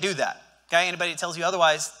 We can't do that, okay? Anybody that tells you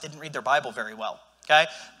otherwise didn't read their Bible very well, okay?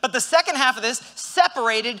 But the second half of this,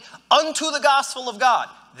 separated unto the gospel of God.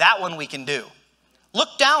 That one we can do.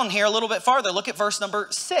 Look down here a little bit farther. Look at verse number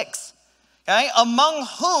 6. Okay? Among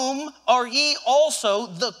whom are ye also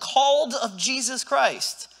the called of Jesus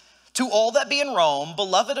Christ? To all that be in Rome,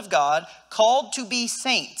 beloved of God, called to be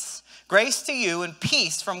saints. Grace to you and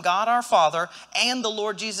peace from God our Father and the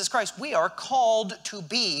Lord Jesus Christ. We are called to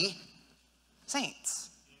be saints.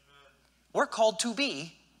 Amen. We're called to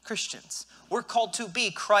be Christians. We're called to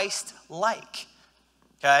be Christ-like.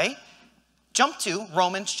 Okay? Jump to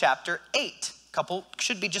Romans chapter 8.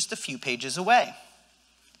 Should be just a few pages away.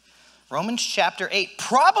 Romans chapter 8,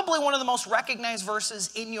 probably one of the most recognized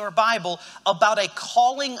verses in your Bible about a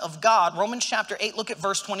calling of God. Romans chapter 8, look at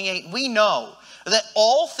verse 28. We know that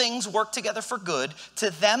all things work together for good to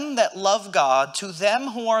them that love God, to them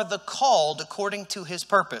who are the called according to his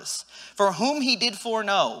purpose. For whom he did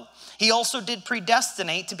foreknow, he also did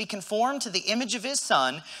predestinate to be conformed to the image of his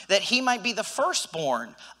Son, that he might be the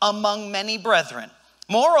firstborn among many brethren.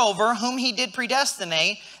 Moreover, whom he did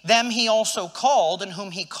predestinate, them he also called, and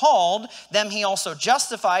whom he called, them he also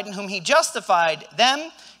justified, and whom he justified,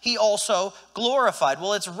 them he also glorified.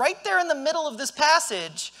 Well, it's right there in the middle of this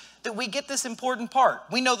passage that we get this important part.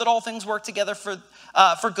 We know that all things work together for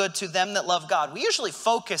good to them that love God. We usually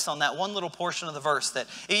focus on that one little portion of the verse that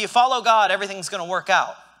if you follow God, everything's going to work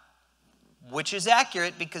out. Which is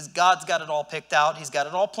accurate because God's got it all picked out. He's got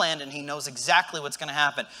it all planned and he knows exactly what's going to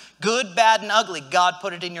happen. Good, bad, and ugly, God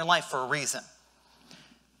put it in your life for a reason.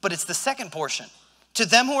 But it's the second portion. To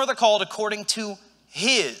them who are the called according to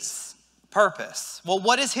his purpose. Well,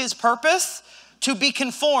 what is his purpose? To be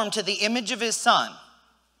conformed to the image of his Son,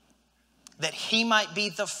 that he might be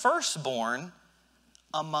the firstborn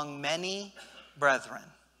among many brethren.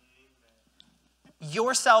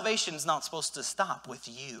 Your salvation is not supposed to stop with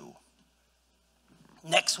you.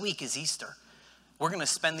 Next week is Easter. We're going to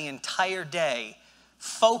spend the entire day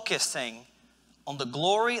focusing on the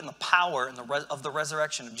glory and the power of the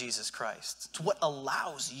resurrection of Jesus Christ. It's what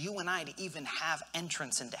allows you and I to even have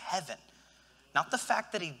entrance into heaven. Not the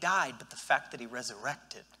fact that he died, but the fact that he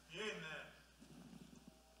resurrected. Amen.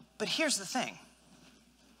 But here's the thing.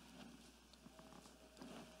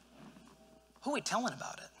 Who are we telling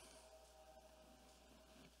about it?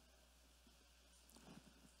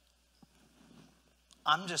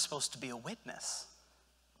 I'm just supposed to be a witness.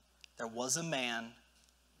 There was a man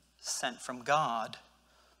sent from God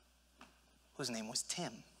whose name was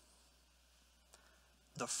Tim,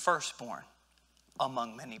 the firstborn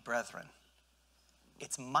among many brethren.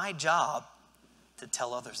 It's my job to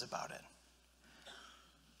tell others about it.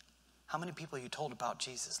 How many people have you told about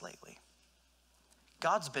Jesus lately?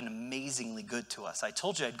 God's been amazingly good to us. I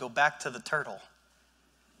told you I'd go back to the turtle.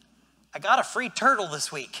 I got a free turtle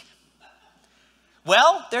this week.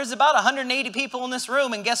 Well, there's about 180 people in this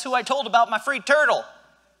room, and guess who I told about my free turtle?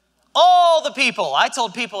 All the people. I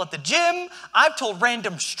told people at the gym. I've told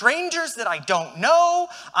random strangers that I don't know.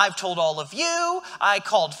 I've told all of you. I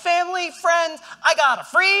called family, friends. I got a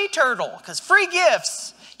free turtle, because free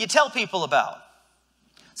gifts you tell people about.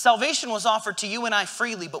 Salvation was offered to you and I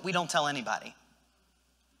freely, but we don't tell anybody.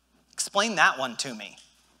 Explain that one to me.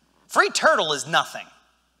 Free turtle is nothing.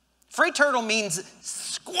 Free turtle means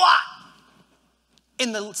squat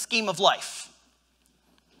in the scheme of life.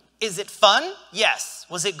 Is it fun? Yes.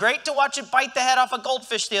 Was it great to watch it bite the head off a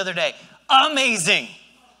goldfish the other day? Amazing.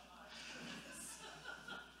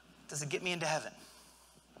 Does it get me into heaven?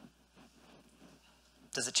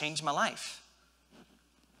 Does it change my life?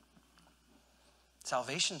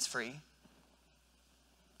 Salvation's free.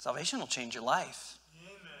 Salvation will change your life.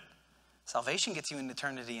 Salvation gets you into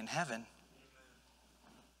eternity in heaven.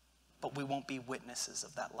 But we won't be witnesses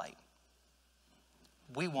of that light.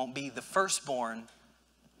 We won't be the firstborn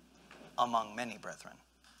among many brethren.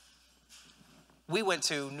 We went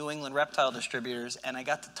to New England Reptile Distributors, and I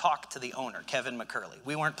got to talk to the owner, Kevin McCurley.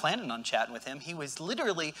 We weren't planning on chatting with him. He was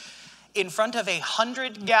literally in front of a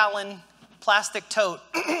 100-gallon plastic tote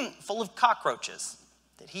full of cockroaches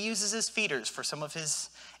that he uses as feeders for some of his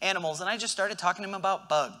animals. And I just started talking to him about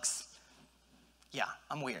bugs. Yeah,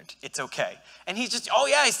 I'm weird. It's okay. And he's just,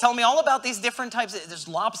 he's telling me all about these different types. There's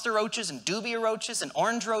lobster roaches and dubia roaches and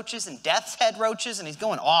orange roaches and death's head roaches. And he's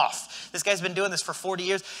going off. This guy's been doing this for 40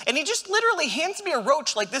 years. And he just literally hands me a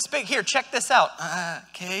roach like this big. Here, check this out.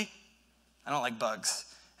 Okay. I don't like bugs.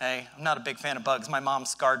 Hey, I'm not a big fan of bugs. My mom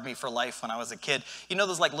scarred me for life when I was a kid. You know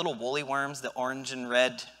those like little woolly worms, the orange and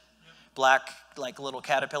red, black, like little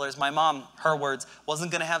caterpillars? My mom, her words,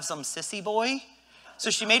 wasn't going to have some sissy boy. So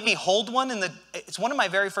she made me hold one it's one of my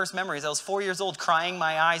very first memories. I was 4 years old, crying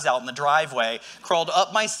my eyes out in the driveway, crawled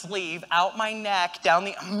up my sleeve, out my neck, down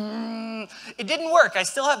the, It didn't work. I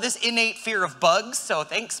still have this innate fear of bugs, so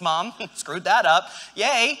thanks, Mom. Screwed that up.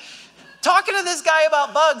 Yay. Talking to this guy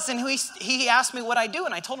about bugs, and he asked me what I do,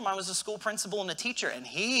 and I told him I was a school principal and a teacher, and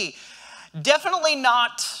he definitely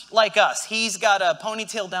not like us. He's got a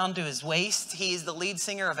ponytail down to his waist. He's the lead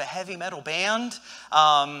singer of a heavy metal band.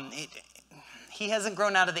 He hasn't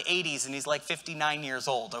grown out of the 80s, and he's like 59 years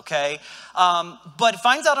old, okay? But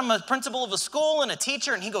finds out I'm a principal of a school and a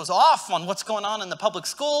teacher, and he goes off on what's going on in the public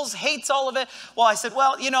schools, hates all of it. Well, I said,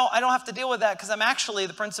 well, I don't have to deal with that because I'm actually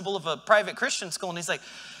the principal of a private Christian school. And he's like,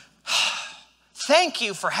 thank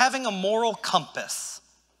you for having a moral compass.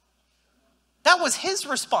 That was his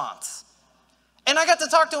response. And I got to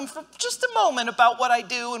talk to him for just a moment about what I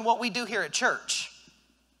do and what we do here at church.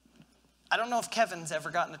 I don't know if Kevin's ever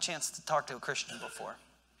gotten a chance to talk to a Christian before.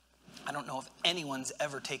 I don't know if anyone's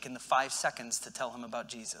ever taken the 5 seconds to tell him about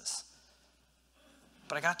Jesus.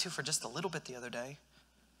 But I got to for just a little bit the other day.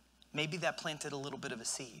 Maybe that planted a little bit of a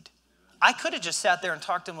seed. I could have just sat there and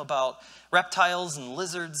talked to him about reptiles and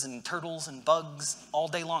lizards and turtles and bugs all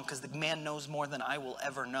day long because the man knows more than I will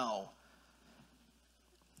ever know.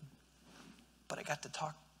 But I got to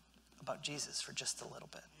talk about Jesus for just a little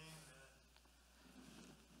bit.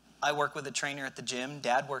 I work with a trainer at the gym.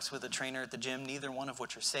 Dad works with a trainer at the gym, neither one of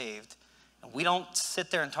which are saved. And we don't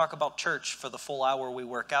sit there and talk about church for the full hour we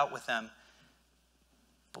work out with them.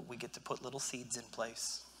 But we get to put little seeds in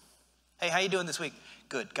place. Hey, how you doing this week?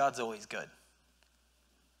 Good. God's always good.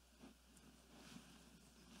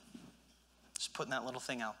 Just putting that little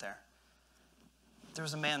thing out there. There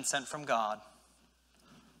was a man sent from God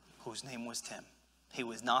whose name was Tim. He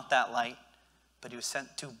was not that light, but he was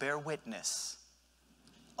sent to bear witness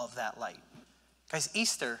of that light. Guys,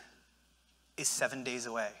 Easter is 7 days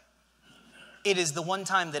away. It is the one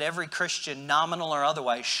time that every Christian, nominal or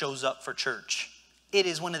otherwise, shows up for church. It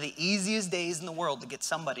is one of the easiest days in the world to get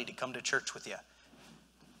somebody to come to church with you.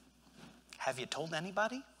 Have you told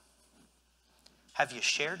anybody? Have you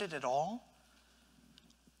shared it at all?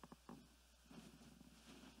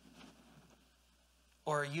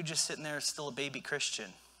 Or are you just sitting there still a baby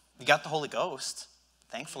Christian? You got the Holy Ghost.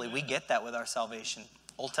 Thankfully, we get that with our salvation.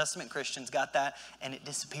 Old Testament Christians got that, and it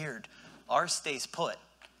disappeared. Ours stays put.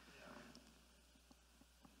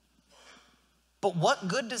 But what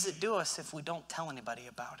good does it do us if we don't tell anybody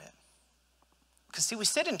about it? Because see, we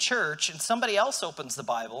sit in church and somebody else opens the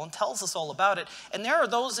Bible and tells us all about it. And there are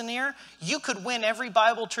those in here, you could win every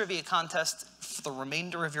Bible trivia contest for the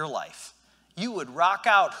remainder of your life. You would rock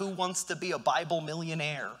out Who Wants to Be a Bible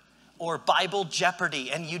Millionaire or Bible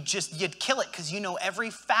Jeopardy, and you'd kill it because you know every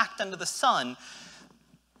fact under the sun,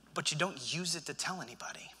 but you don't use it to tell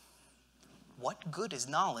anybody. What good is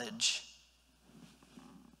knowledge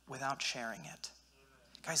without sharing it?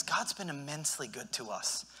 Guys, God's been immensely good to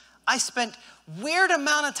us. I spent weird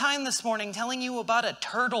amount of time this morning telling you about a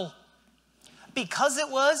turtle because it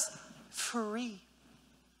was free.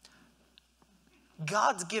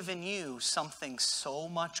 God's given you something so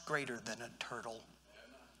much greater than a turtle,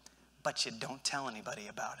 but you don't tell anybody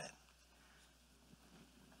about it.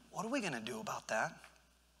 What are we going to do about that?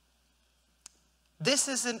 This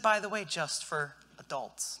isn't, by the way, just for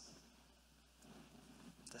adults.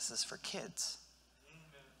 This is for kids.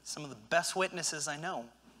 Some of the best witnesses I know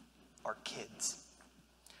are kids.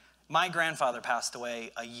 My grandfather passed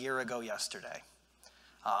away a year ago yesterday.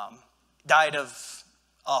 Died of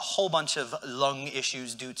a whole bunch of lung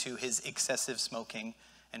issues due to his excessive smoking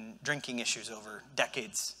and drinking issues over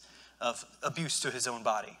decades of abuse to his own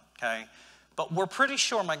body, okay? But we're pretty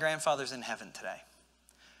sure my grandfather's in heaven today.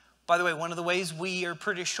 By the way, one of the ways we are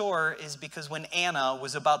pretty sure is because when Anna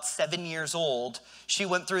was about 7 years old, she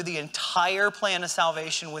went through the entire plan of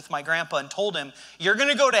salvation with my grandpa and told him, "You're going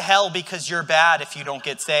to go to hell because you're bad if you don't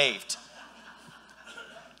get saved."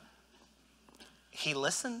 He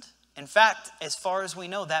listened. In fact, as far as we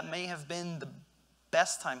know, that may have been the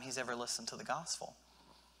best time he's ever listened to the gospel.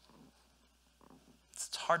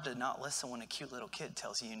 It's hard to not listen when a cute little kid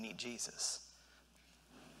tells you need Jesus.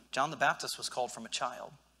 John the Baptist was called from a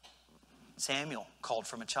child. Samuel called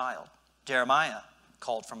from a child. Jeremiah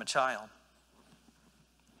called from a child.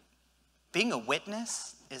 Being a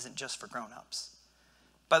witness isn't just for grown-ups.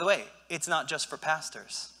 By the way, it's not just for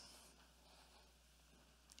pastors.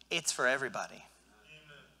 It's for everybody.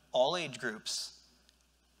 Amen. All age groups.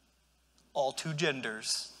 All two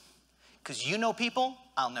genders. Because you know people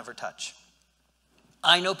I'll never touch.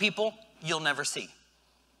 I know people you'll never see.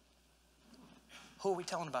 Who are we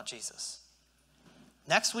telling about Jesus?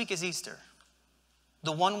 Next week is Easter.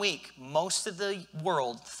 The 1 week most of the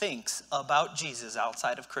world thinks about Jesus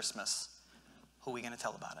outside of Christmas. Who are we going to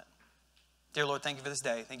tell about it? Dear Lord, thank you for this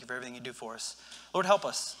day. Thank you for everything you do for us. Lord, help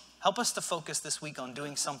us. Help us to focus this week on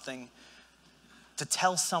doing something to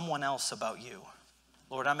tell someone else about you.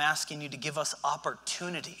 Lord, I'm asking you to give us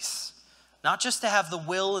opportunities. Not just to have the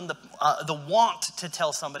will and the want to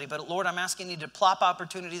tell somebody, but Lord, I'm asking you to plop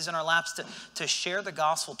opportunities in our laps to share the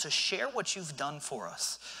gospel, to share what you've done for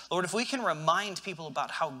us. Lord, if we can remind people about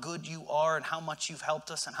how good you are and how much you've helped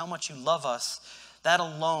us and how much you love us, that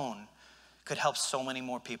alone could help so many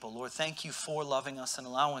more people. Lord, thank you for loving us and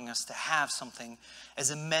allowing us to have something as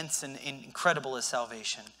immense and incredible as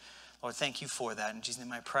salvation. Lord, thank you for that. In Jesus'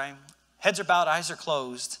 name I pray. Heads are bowed, eyes are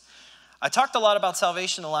closed. I talked a lot about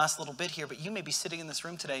salvation the last little bit here, but you may be sitting in this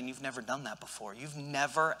room today and you've never done that before. You've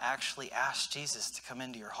never actually asked Jesus to come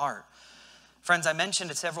into your heart. Friends, I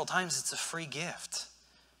mentioned it several times. It's a free gift.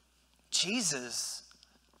 Jesus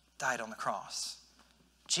died on the cross.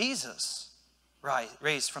 Jesus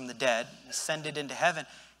raised from the dead, ascended into heaven,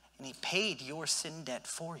 and he paid your sin debt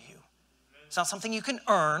for you. It's not something you can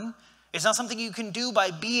earn. It's not something you can do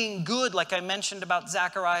by being good, like I mentioned about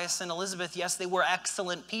Zacharias and Elizabeth. Yes, they were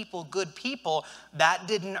excellent people, good people. That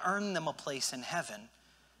didn't earn them a place in heaven.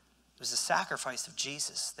 It was the sacrifice of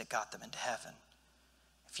Jesus that got them into heaven.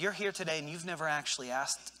 If you're here today and you've never actually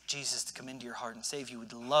asked Jesus to come into your heart and save you,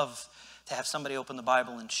 we'd love to have somebody open the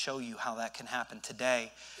Bible and show you how that can happen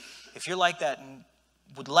today. If you're like that and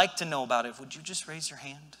would like to know about it, would you just raise your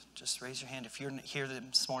hand? Just raise your hand if you're here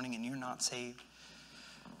this morning and you're not saved.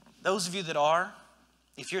 Those of you that are,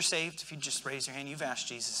 if you're saved, if you just raise your hand, you've asked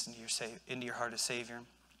Jesus into your heart as Savior.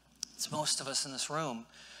 It's most of us in this room.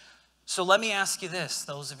 So let me ask you this.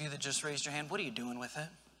 Those of you that just raised your hand, what are you doing with it?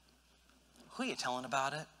 Who are you telling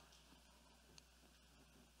about it?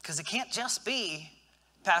 Because it can't just be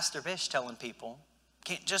Pastor Bish telling people. It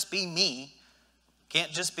can't just be me. It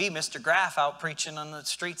can't just be Mr. Graff out preaching on the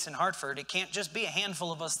streets in Hartford. It can't just be a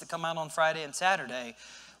handful of us that come out on Friday and Saturday.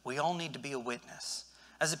 We all need to be a witness.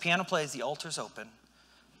 As the piano plays, the altar's open.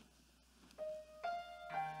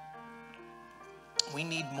 We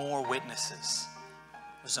need more witnesses.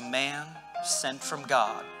 There's a man sent from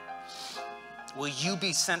God. Will you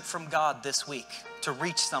be sent from God this week to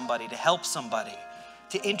reach somebody, to help somebody,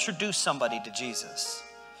 to introduce somebody to Jesus?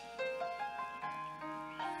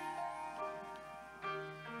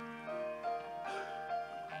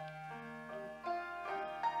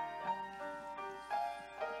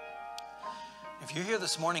 If you're here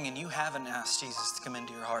this morning and you haven't asked Jesus to come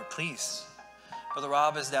into your heart, please. Brother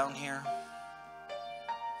Rob is down here.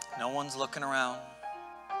 No one's looking around.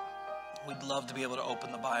 We'd love to be able to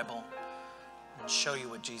open the Bible and show you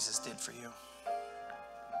what Jesus did for you.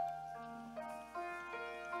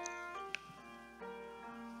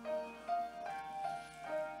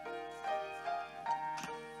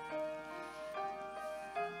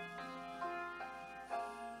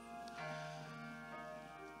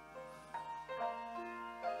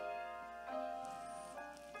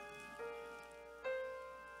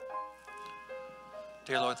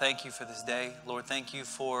 Dear Lord, thank you for this day. Lord, thank you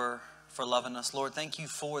for loving us. Lord, thank you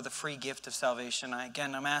for the free gift of salvation.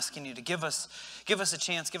 I'm asking you to give us a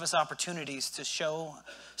chance, give us opportunities to show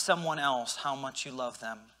someone else how much you love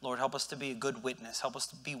them. Lord, help us to be a good witness. Help us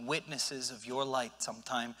to be witnesses of your light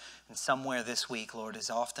sometime and somewhere this week, Lord, as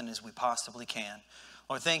often as we possibly can.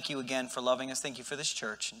 Lord, thank you again for loving us. Thank you for this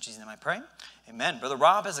church. In Jesus' name I pray. Amen. Brother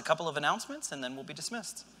Rob has a couple of announcements, and then we'll be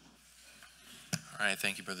dismissed. All right,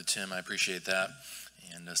 thank you, Brother Tim. I appreciate that.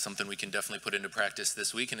 And something we can definitely put into practice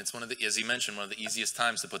this week. And it's one of the, as he mentioned, one of the easiest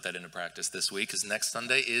times to put that into practice this week, because next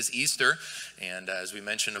Sunday is Easter. And as we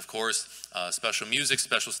mentioned, of course, special music,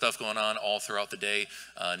 special stuff going on all throughout the day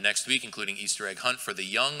next week, including Easter egg hunt for the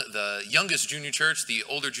youngest junior church. The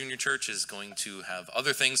older junior church is going to have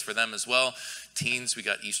other things for them as well. Teens, we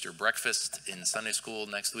got Easter breakfast in Sunday school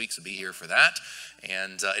next week, so be here for that.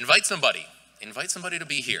 And invite somebody. Invite somebody to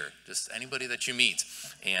be here, just anybody that you meet.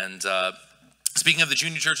 And speaking of the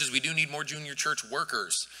junior churches, we do need more junior church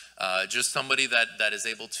workers. Just somebody that is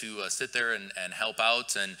able to sit there and help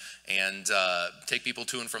out and take people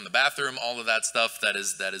to and from the bathroom, all of that stuff. That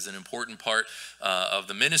is an important part of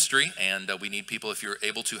the ministry, and we need people. If you're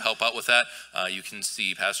able to help out with that, you can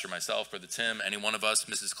see Pastor, myself, Brother Tim, any one of us,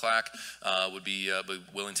 Mrs. Clack, would be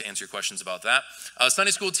willing to answer your questions about that.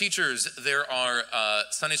 Sunday school teachers, there are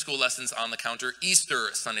Sunday school lessons on the counter, Easter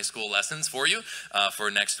Sunday school lessons for you for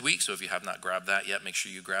next week. So if you have not grabbed that yet, make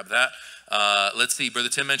sure you grab that. Let's see, Brother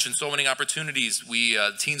Tim mentioned so many opportunities. We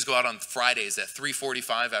teens go out on Fridays at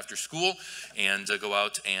 3:45 after school and go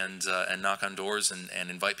out and knock on doors and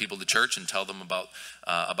invite people to church and tell them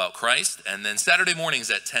about Christ. And then Saturday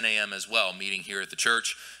mornings at 10 a.m. as well, meeting here at the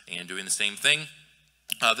church and doing the same thing.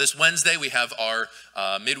 This Wednesday, we have our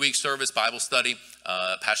midweek service, Bible study,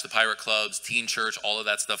 Patch the Pirate Clubs, Teen Church, all of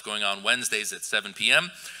that stuff going on Wednesdays at 7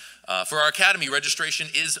 p.m. For our academy, registration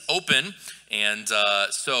is open, and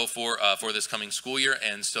so for this coming school year,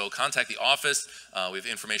 and so contact the office. We have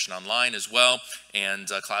information online as well, and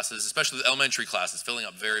classes, especially the elementary classes, filling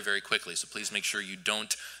up very, very quickly, so please make sure you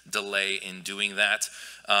don't delay in doing that.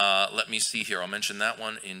 Let me see here. I'll mention that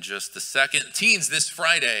one in just a second. Teens, this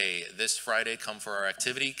Friday, come for our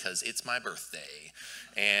activity because it's my birthday.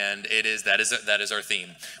 And that is our theme.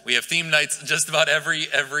 We have theme nights just about every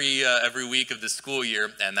week of the school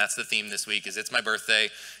year, and that's the theme this week. Is it's my birthday,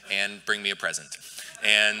 and bring me a present.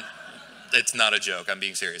 And it's not a joke. I'm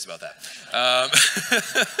being serious about that.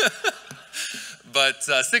 But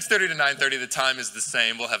 6:30 to 9:30, the time is the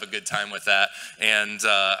same. We'll have a good time with that, and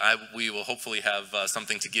we will hopefully have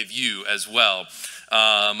something to give you as well.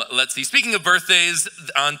 Let's see. Speaking of birthdays,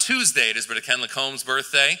 on Tuesday it is Brother Ken Lacomb's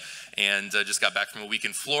birthday. And just got back from a week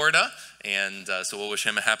in Florida, and so we'll wish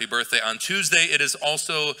him a happy birthday. On Tuesday, it is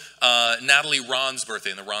also Natalie Ron's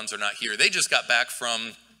birthday, and the Rons are not here. They just got back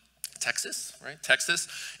from Texas, right? Texas,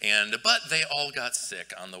 but they all got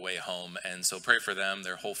sick on the way home, and so pray for them.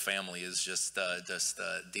 Their whole family is just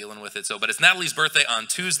dealing with it. So, but it's Natalie's birthday on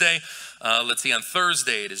Tuesday. Let's see, on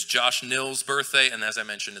Thursday it is Josh Nill's birthday, and as I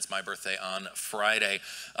mentioned, it's my birthday on Friday.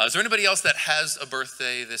 Is there anybody else that has a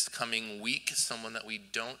birthday this coming week? Someone that we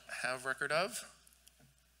don't have record of?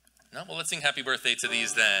 No? Well, let's sing happy birthday to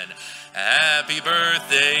these then. Happy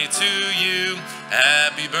birthday to you.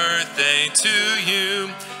 Happy birthday to you.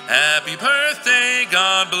 Happy birthday,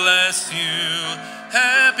 God bless you.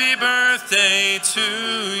 Happy birthday to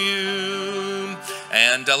you.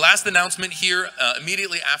 And last announcement here,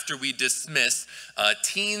 immediately after we dismiss,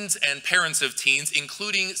 teens and parents of teens,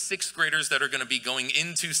 including 6th graders that are going to be going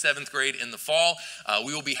into 7th grade in the fall,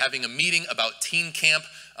 we will be having a meeting about teen camp.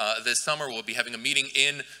 This summer we'll be having a meeting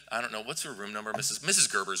in, I don't know, what's her room number? Mrs.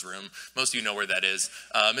 Gerber's room. Most of you know where that is.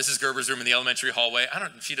 Mrs. Gerber's room in the elementary hallway.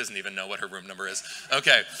 She doesn't even know what her room number is.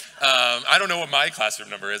 Okay. I don't know what my classroom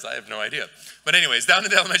number is. I have no idea. But anyways, down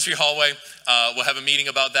in the elementary hallway, we'll have a meeting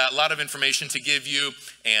about that. A lot of information to give you,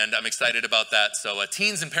 and I'm excited about that. So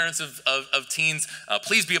teens and parents of teens,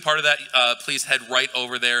 please be a part of that. Please head right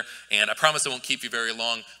over there. And I promise I won't keep you very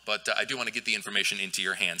long, but I do want to get the information into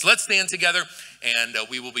your hands. Let's stand together, and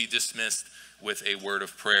we will be dismissed with a word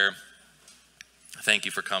of prayer. Thank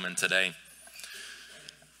you for coming today.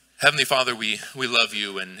 Heavenly Father, we love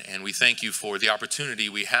you and we thank you for the opportunity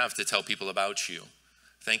we have to tell people about you.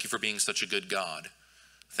 Thank you for being such a good God.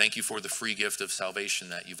 Thank you for the free gift of salvation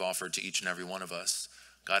that you've offered to each and every one of us.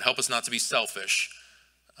 God, help us not to be selfish,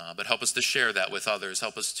 but help us to share that with others.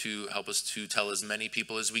 Help us to tell as many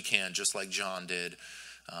people as we can, just like John did,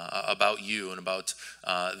 about you and about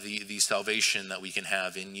the salvation that we can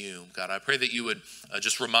have in you. God, I pray that you would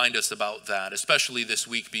just remind us about that, especially this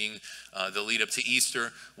week being the lead up to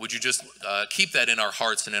Easter. Would you just keep that in our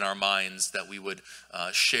hearts and in our minds, that we would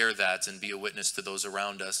share that and be a witness to those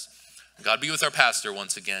around us. God, be with our pastor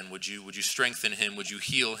once again. Would you strengthen him? Would you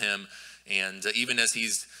heal him? And even as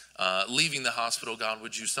he's leaving the hospital, God,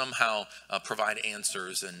 would you somehow provide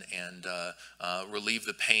answers and relieve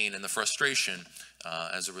the pain and the frustration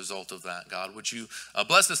as a result of that. God, would you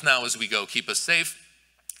bless us now as we go. Keep us safe.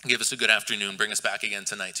 Give us a good afternoon. Bring us back again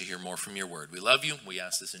tonight to hear more from your word. We love you. We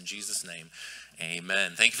ask this in Jesus' name.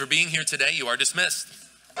 Amen. Thank you for being here today. You are dismissed.